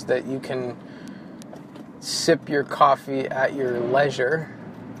 which is that you can sip your coffee at your leisure.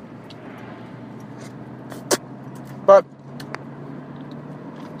 But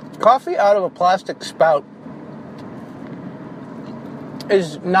coffee out of a plastic spout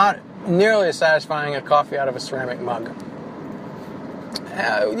is not nearly as satisfying as coffee out of a ceramic mug.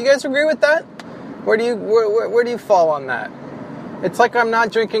 You guys agree with that? Where do you fall on that? It's like I'm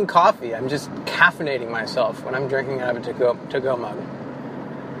not drinking coffee. I'm just caffeinating myself when I'm drinking out of a to-go mug.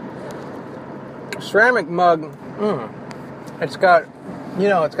 A ceramic mug, It's got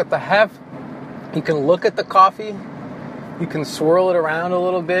the heft. You can look at the coffee. You can swirl it around a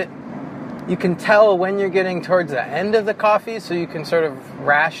little bit. You can tell when you're getting towards the end of the coffee, so you can sort of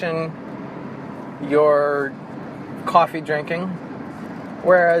ration your coffee drinking.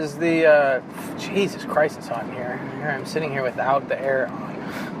 Whereas the, Jesus Christ, it's hot in here. Here I'm sitting here without the air on.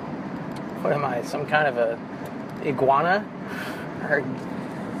 What am I, some kind of a iguana? Or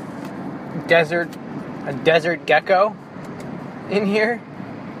a desert gecko in here?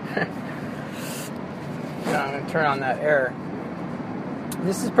 I'm going to turn on that air.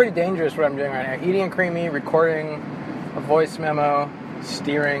 This is pretty dangerous what I'm doing right now. Eating a Creemee, recording a voice memo,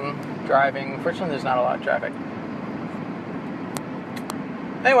 steering, driving. Fortunately, there's not a lot of traffic.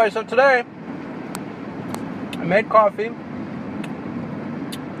 Anyway, so today, I made coffee.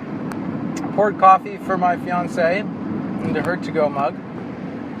 I poured coffee for my fiancée into her to-go mug.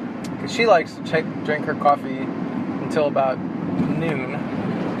 Because she likes to drink her coffee until about noon.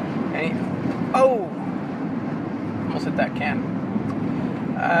 Almost hit that can.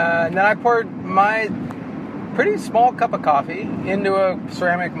 And then I poured my pretty small cup of coffee into a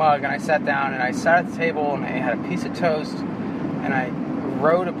ceramic mug, and I sat down and I sat at the table and I had a piece of toast and I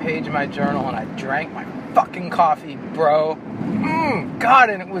wrote a page in my journal and I drank my fucking coffee, bro. God,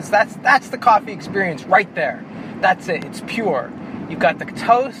 and that's the coffee experience right there. That's it. It's pure. You've got the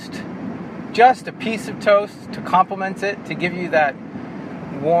toast, just a piece of toast to complement it, to give you that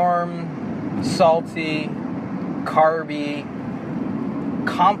warm, salty, carby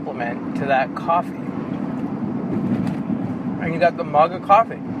complement to that coffee. And you got the mug of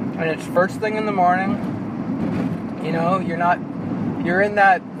coffee. And it's first thing in the morning. You know, you're in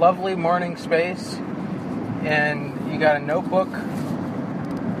that lovely morning space, and you got a notebook.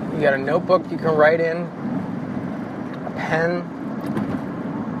 You can write in, a pen,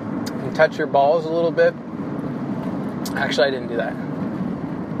 and touch your balls a little bit. Actually, I didn't do that.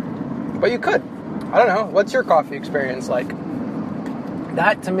 But you could. I don't know. What's your coffee experience like?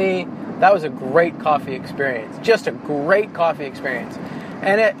 That, to me, that was a great coffee experience. Just a great coffee experience.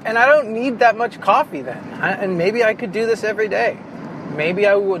 And I don't need that much coffee then. And maybe I could do this every day. Maybe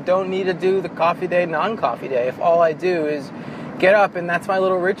I don't need to do the coffee day, non-coffee day, if all I do is get up and that's my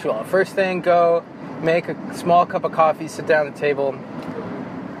little ritual. First thing, go make a small cup of coffee, sit down at the table.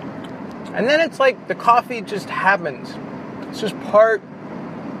 And then it's like the coffee just happens.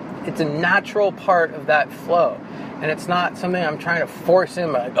 It's a natural part of that flow. And it's not something I'm trying to force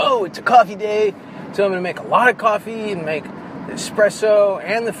in, like, oh, it's a coffee day, so I'm going to make a lot of coffee and make the espresso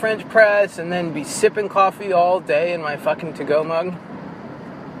and the French press and then be sipping coffee all day in my fucking to-go mug.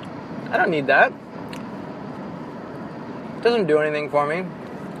 I don't need that. It doesn't do anything for me.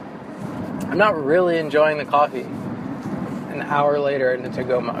 I'm not really enjoying the coffee an hour later in the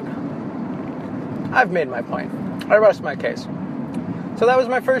to-go mug. I've made my point. I rest my case. So that was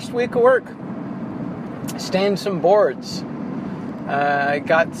my first week of work. Stained some boards. I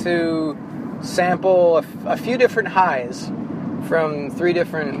got to sample a few different highs from 3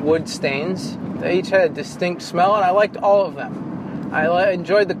 different wood stains. They each had a distinct smell, and I liked all of them. I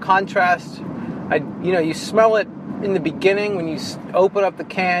enjoyed the contrast. You smell it in the beginning when you open up the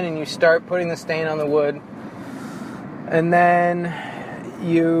can and you start putting the stain on the wood. And then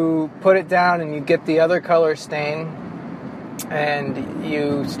you put it down and you get the other color stain. And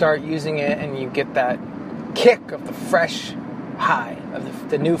you start using it and you get that kick of the fresh high, of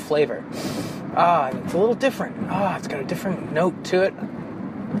the new flavor. And it's a little different. It's got a different note to it. A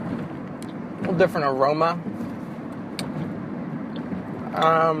little different aroma.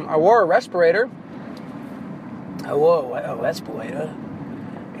 I wore a respirator.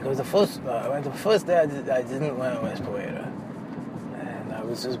 Because the first day I didn't wear a respirator. And I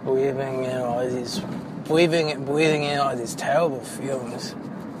was just breathing in all these terrible fumes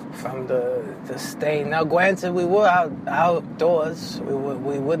from the stain. Now, granted, we were outdoors.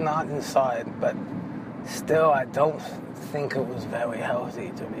 We were not inside, but still, I don't think it was very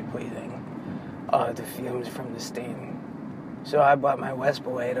healthy to be breathing the fumes from the stain. So I bought my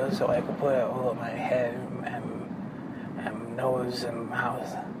respirator so I could put it over my head and nose and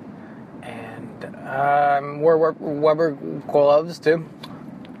mouth. And wore rubber gloves, too.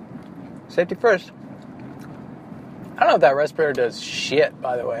 Safety first. I don't know if that respirator does shit,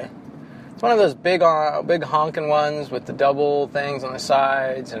 by the way. It's one of those big honking ones with the double things on the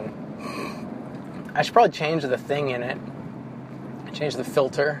sides, and I should probably change the thing in it. Change the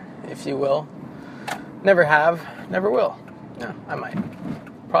filter, if you will. Never have, never will. No, I might.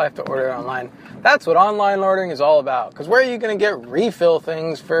 Probably have to order it online. That's what online ordering is all about. Because where are you going to get refill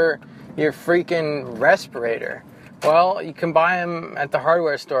things for your freaking respirator? Well, you can buy them at the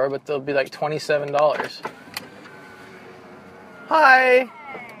hardware store, but they'll be like $27. Hi.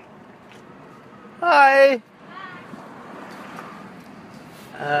 Hi.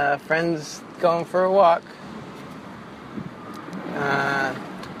 Friends going for a walk. I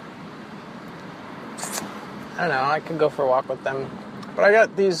don't know, I could go for a walk with them. But I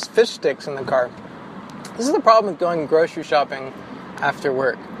got these fish sticks in the car. This is the problem with going grocery shopping after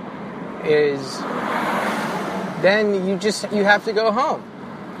work. Is then you have to go home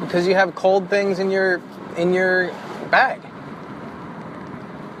because you have cold things in your bag.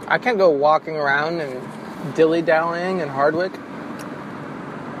 I can't go walking around and dilly-dallying in Hardwick.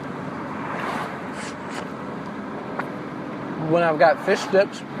 When I've got fish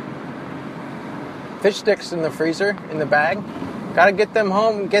sticks in the freezer, in the bag, gotta get them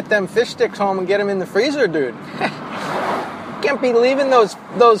home, get them fish sticks home and get them in the freezer, dude. Can't be leaving those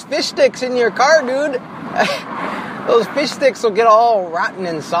fish sticks in your car, dude. Those fish sticks will get all rotten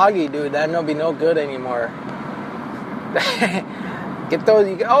and soggy, dude. That'll be no good anymore. Get those.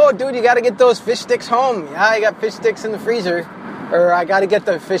 Dude, you gotta get those fish sticks home. Yeah, I got fish sticks in the freezer. Or I gotta get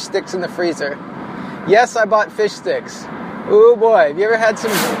the fish sticks in the freezer. Yes, I bought fish sticks. Oh boy, have you ever had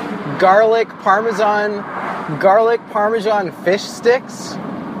some garlic parmesan fish sticks?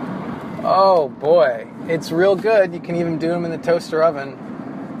 Oh boy, it's real good. You can even do them in the toaster oven.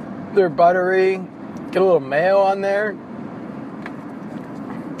 They're buttery. Get a little mayo on there.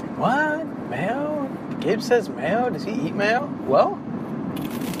 What? Mayo? Gabe says mayo? Does he eat mayo? Well,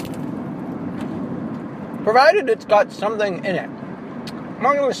 provided it's got something in it. I'm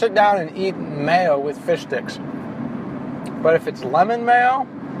not going to sit down and eat mayo with fish sticks. But if it's lemon mayo,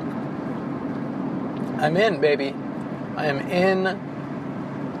 I'm in, baby. I am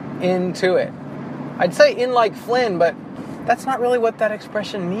into it. I'd say in like Flynn, but that's not really what that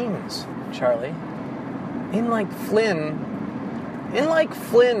expression means, Charlie. In like Flynn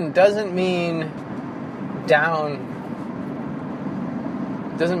doesn't mean down.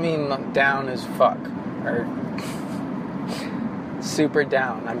 Doesn't mean down as fuck or super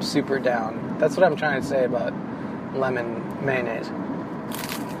down. I'm super down. That's what I'm trying to say about lemon mayonnaise.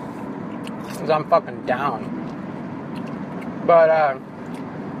 Because I'm fucking down. But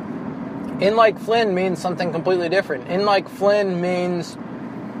in like Flynn means something completely different. In like Flynn means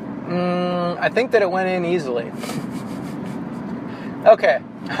I think that it went in easily. Okay.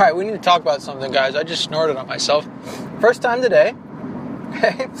 Alright, we need to talk about something, guys. I just snorted on myself. First time today.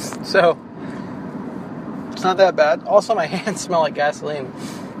 Okay. So it's not that bad. Also, my hands smell like gasoline.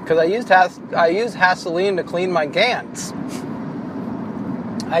 Because I used gasoline to clean my gants.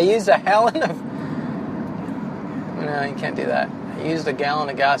 I used a gallon of... No, you can't do that. I used a gallon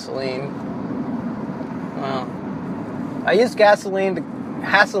of gasoline. Well, I used gasoline to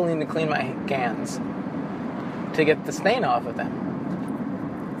clean my gants. To get the stain off of them.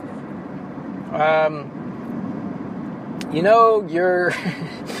 You're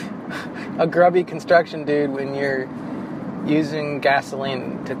a grubby construction dude when you're using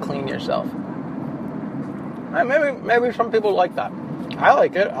gasoline to clean yourself. Maybe some people like that. I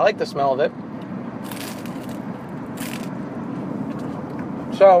like it. I like the smell of it.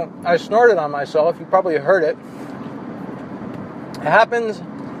 So, I snorted on myself. You probably heard it. It happens.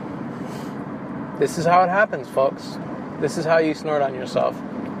 This is how it happens, folks. This is how you snort on yourself.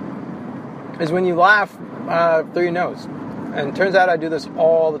 Is when you laugh through your nose. And it turns out I do this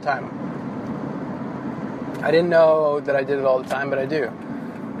all the time. I didn't know that I did it all the time, but I do.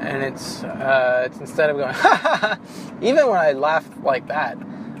 And it's instead of going, ha ha ha, even when I laugh like that,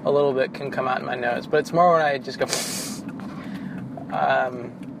 a little bit can come out in my nose. But it's more when I just go,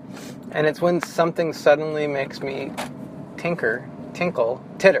 and it's when something suddenly makes me tinkle,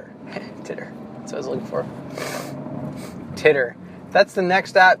 titter. Titter. That's what I was looking for. Titter. That's the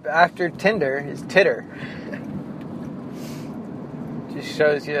next app after Tinder is Titter. Just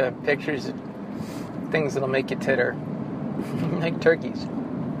shows you pictures of things that'll make you titter. Like turkeys.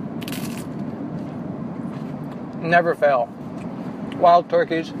 Never fail. Wild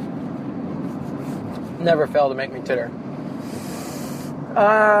turkeys never fail to make me titter.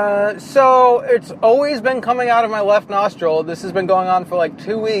 So it's always been coming out of my left nostril. This has been going on for like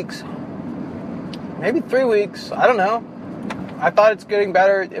 2 weeks. Maybe 3 weeks. I don't know. I thought it's getting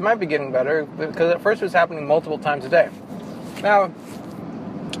better. It might be getting better because at first it was happening multiple times a day. Now,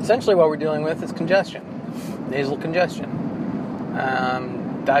 essentially what we're dealing with is congestion. Nasal congestion.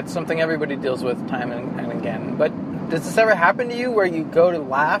 That's something everybody deals with time and again. But does this ever happen to you where you go to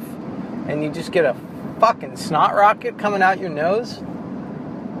laugh and you just get a fucking snot rocket coming out your nose?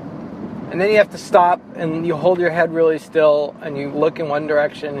 And then you have to stop and you hold your head really still and you look in one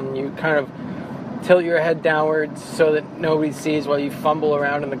direction and you kind of tilt your head downwards so that nobody sees while you fumble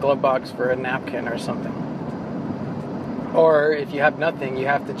around in the glove box for a napkin or something. Or if you have nothing, you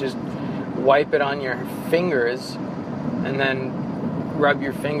have to just wipe it on your fingers and then rub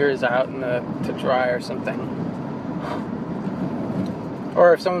your fingers out to dry or something.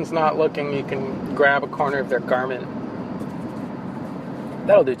 Or if someone's not looking, you can grab a corner of their garment.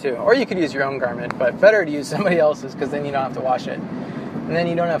 That'll do too. Or you could use your own garment, but better to use somebody else's because then you don't have to wash it. And then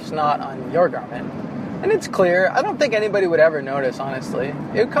you don't have snot on your garment. And it's clear. I don't think anybody would ever notice, honestly.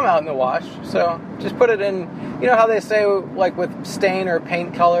 It would come out in the wash. So just put it in, you know how they say, like with stain or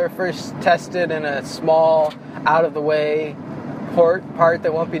paint color, first test it in a small, out-of-the-way part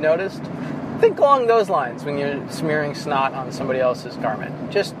that won't be noticed? Think along those lines when you're smearing snot on somebody else's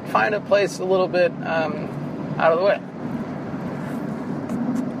garment. Just find a place a little bit out of the way.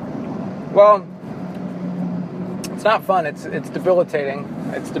 Well, it's not fun. It's debilitating.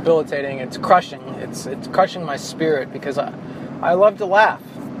 It's debilitating. It's crushing. It's crushing my spirit because I love to laugh.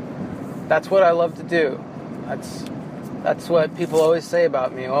 That's what I love to do. That's what people always say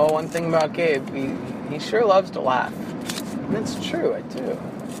about me. Oh, one thing about Gabe, he sure loves to laugh. And it's true. I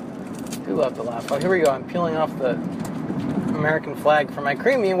do love to laugh. Oh, here we go. I'm peeling off the American flag for my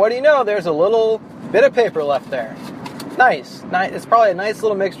Creemee. What do you know? There's a little bit of paper left there. Nice. It's probably a nice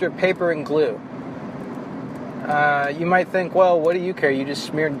little mixture of paper and glue. You might think, well, what do you care? You just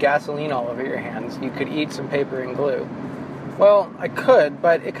smeared gasoline all over your hands. You could eat some paper and glue. Well, I could,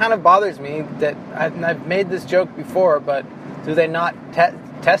 but it kind of bothers me that I've made this joke before, but do they not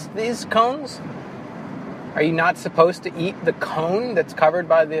test these cones? Are you not supposed to eat the cone that's covered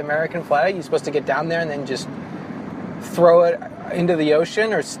by the American flag? You're supposed to get down there and then just throw it into the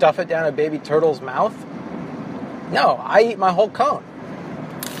ocean or stuff it down a baby turtle's mouth? No, I eat my whole cone.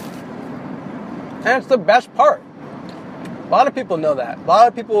 And it's the best part. A lot of people know that. A lot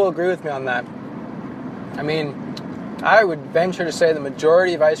of people will agree with me on that. I mean, I would venture to say the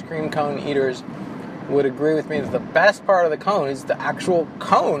majority of ice cream cone eaters would agree with me that the best part of the cone is the actual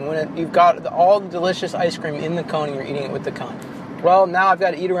cone when you've got all the delicious ice cream in the cone and you're eating it with the cone. Well, now I've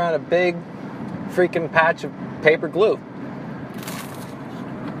got to eat around a big freaking patch of paper glue.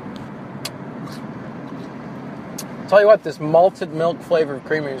 Tell you what, this malted milk flavor of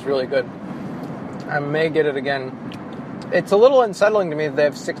Creemee is really good. I may get it again. It's a little unsettling to me that they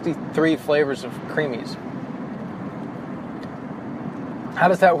have 63 flavors of Creemees. How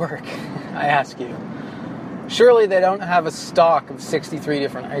does that work? I ask you. Surely they don't have a stock of 63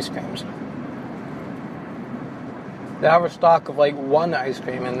 different ice creams. They have a stock of like one ice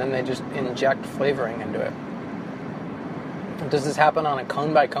cream and then they just inject flavoring into it. Does this happen on a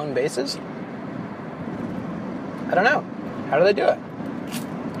cone-by-cone basis? I don't know. How do they do it?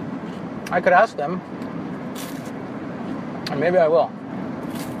 I could ask them. And maybe I will.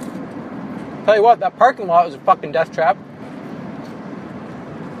 Tell you what, that parking lot was a fucking death trap.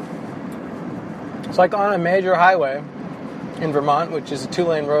 It's like on a major highway in Vermont, which is a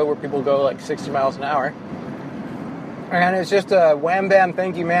 2-lane road where people go like 60 miles an hour. And it's just a wham bam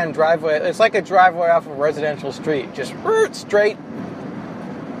thank you man driveway. It's like a driveway off of a residential street. Just straight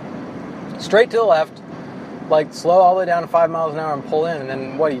to the left. Like slow all the way down to 5 miles an hour and pull in. And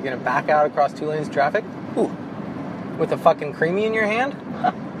then what, are you going to back out across 2 lanes of traffic? Ooh. With a fucking Creemee in your hand?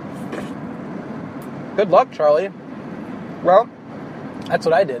 Good luck, Charlie. Well, that's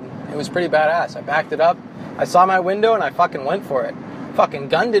what I did. It was pretty badass. I backed it up. I saw my window and I fucking went for it. Fucking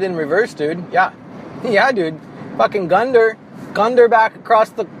gunned it in reverse, dude. Yeah. Yeah, dude. Fucking gunned her back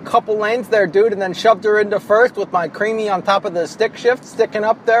across the couple lanes there, dude, and then shoved her into first with my Creemee on top of the stick shift sticking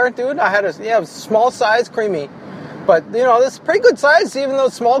up there, dude. I had a small size Creemee. But, you know, this is pretty good size, even though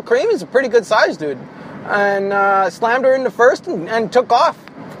small Creemee is a pretty good size, dude. And slammed her into first and took off.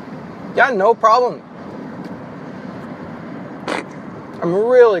 Yeah, no problem. I'm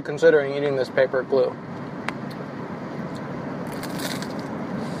really considering eating this paper glue.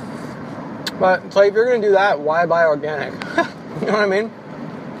 But, so if you're going to do that, why buy organic? You know what I mean?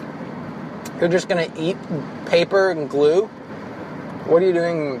 You're just going to eat paper and glue? What are you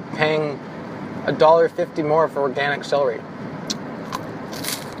doing paying $1.50 more for organic celery?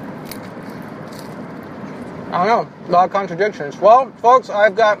 I don't know. A lot of contradictions. Well, folks,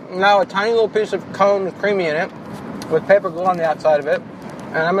 I've got now a tiny little piece of cone with Creemee in it, with paper glue on the outside of it,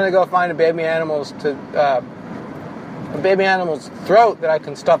 and I'm going to go find a baby animal's throat that I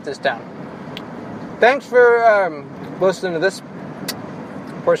can stuff this down. Thanks for listening to this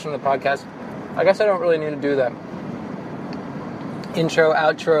portion of the podcast. I guess I don't really need to do that intro,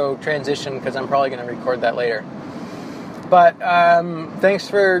 outro, transition, because I'm probably going to record that later. But thanks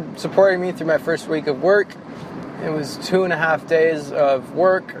for supporting me through my first week of work. It was 2.5 days of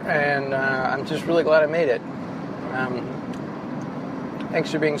work, and I'm just really glad I made it.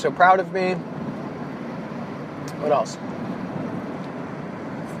 Thanks for being so proud of me. What else?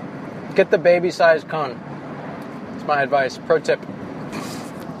 Get the baby-sized cone. It's my advice. Pro tip.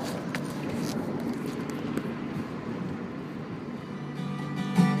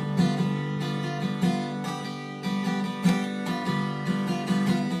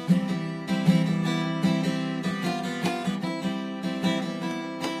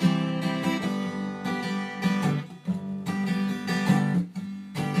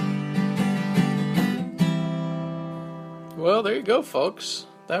 Well, there you go, folks.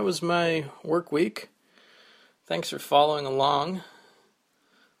 That was my work week. Thanks for following along. I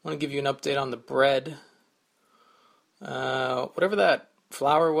want to give you an update on the bread. Whatever that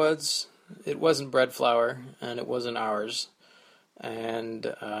flour was, it wasn't bread flour, and it wasn't ours. And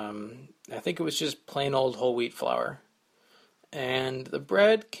I think it was just plain old whole wheat flour. And the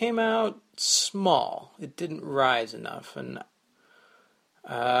bread came out small. It didn't rise enough, and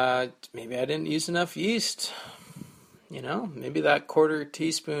maybe I didn't use enough yeast. You know, maybe that quarter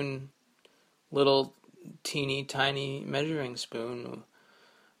teaspoon, little teeny tiny measuring spoon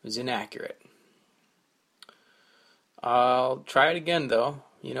was inaccurate. I'll try it again, though.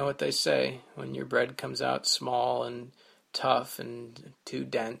 You know what they say, when your bread comes out small and tough and too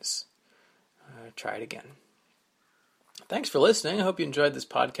dense, try it again. Thanks for listening. I hope you enjoyed this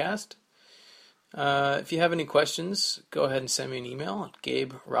podcast. If you have any questions, go ahead and send me an email at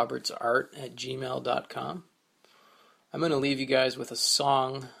gaberobertsart@gmail.com. I'm going to leave you guys with a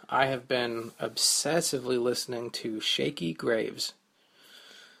song. I have been obsessively listening to Shakey Graves.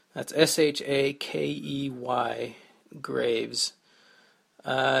 That's Shakey Graves.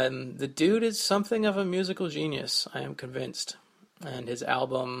 The dude is something of a musical genius, I am convinced. And his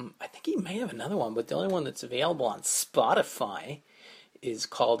album, I think he may have another one, but the only one that's available on Spotify is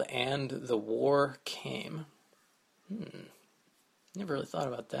called And the War Came. Never really thought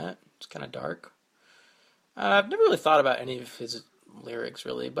about that. It's kind of dark. I've never really thought about any of his lyrics,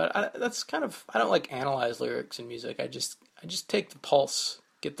 really, but I don't like analyze lyrics in music. I just take the pulse,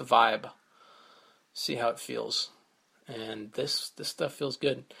 get the vibe, see how it feels, and this stuff feels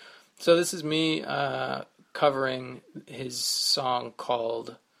good. So this is me covering his song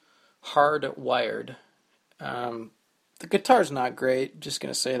called Hardwired. The guitar's not great, just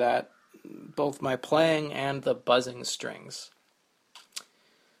gonna say that. Both my playing and the buzzing strings.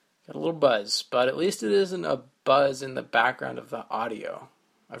 Got a little buzz, but at least it isn't a buzz in the background of the audio.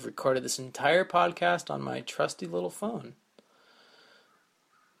 I've recorded this entire podcast on my trusty little phone.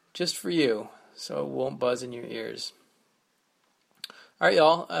 Just for you, so it won't buzz in your ears. Alright,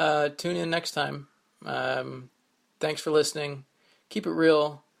 y'all, tune in next time. Thanks for listening. Keep it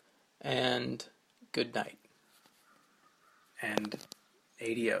real, and good night. And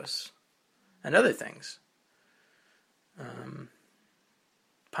adios. And other things.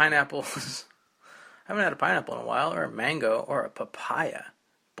 Pineapples. I haven't had a pineapple in a while, or a mango, or a papaya.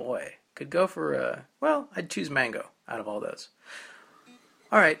 Boy, could go for I'd choose mango out of all those.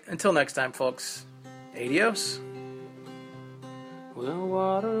 Alright, until next time, folks. Adios. Well,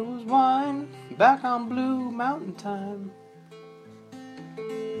 water was wine, back on Blue Mountain time,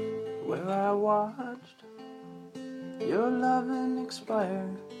 where I watched your loving expire,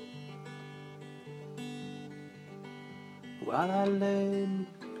 while I laid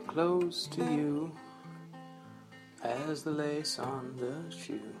close to you as the lace on the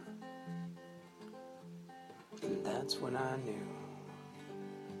shoe. And that's when I knew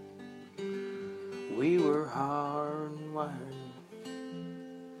we were hardwired.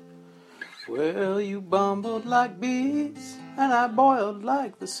 Well, you bumbled like bees, and I boiled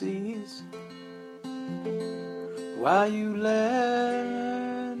like the seas, while you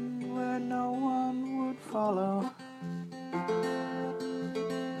led where no one would follow.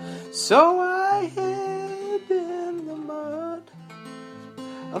 So I hid in the mud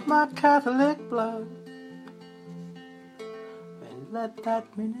of my Catholic blood, and let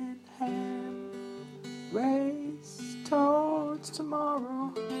that minute hand race towards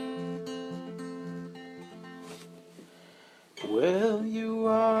tomorrow. Well, you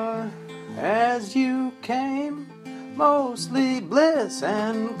are as you came, mostly bliss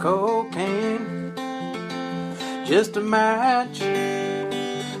and cocaine, just a match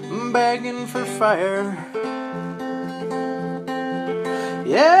begging for fire.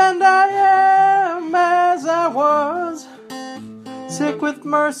 Yeah, and I am as I was, sick with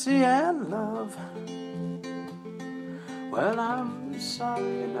mercy and love. Well, I'm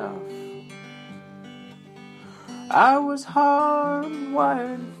sorry enough, I was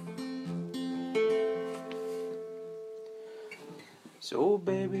hardwired. So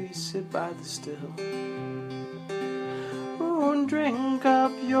baby, sit by the still, and drink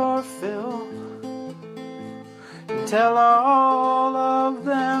up your fill. tell all of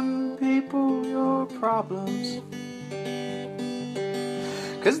them people your problems.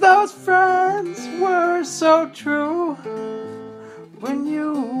 'Cause those friends were so true when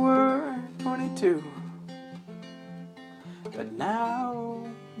you were 22. But now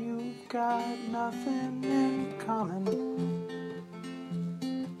you've got nothing in common.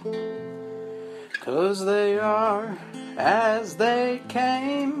 'Cause they are as they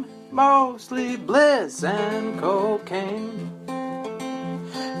came, mostly bliss and cocaine.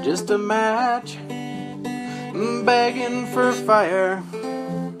 Just a match begging for fire.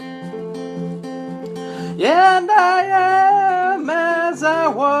 Yeah, and I am as I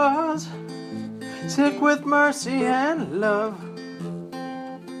was, sick with mercy and love.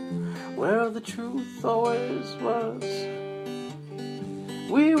 Well, the truth always was,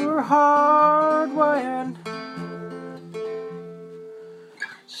 we were hardwired.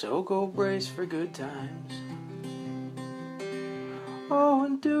 So go brace for good times. Oh,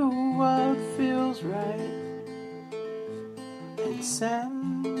 and do what feels right. And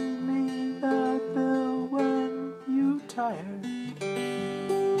send me that bill when you tire.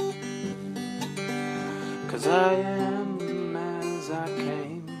 'Cause I am as I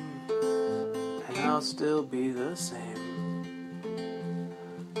came, and I'll still be the same.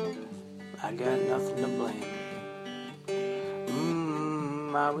 I got nothing to blame.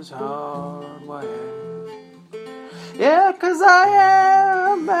 I was hardwired. Yeah, 'cause I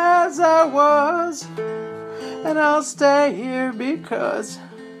am as I was, and I'll stay here because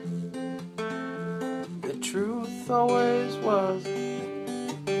the truth always was,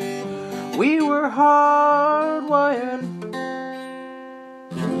 we were hardwired.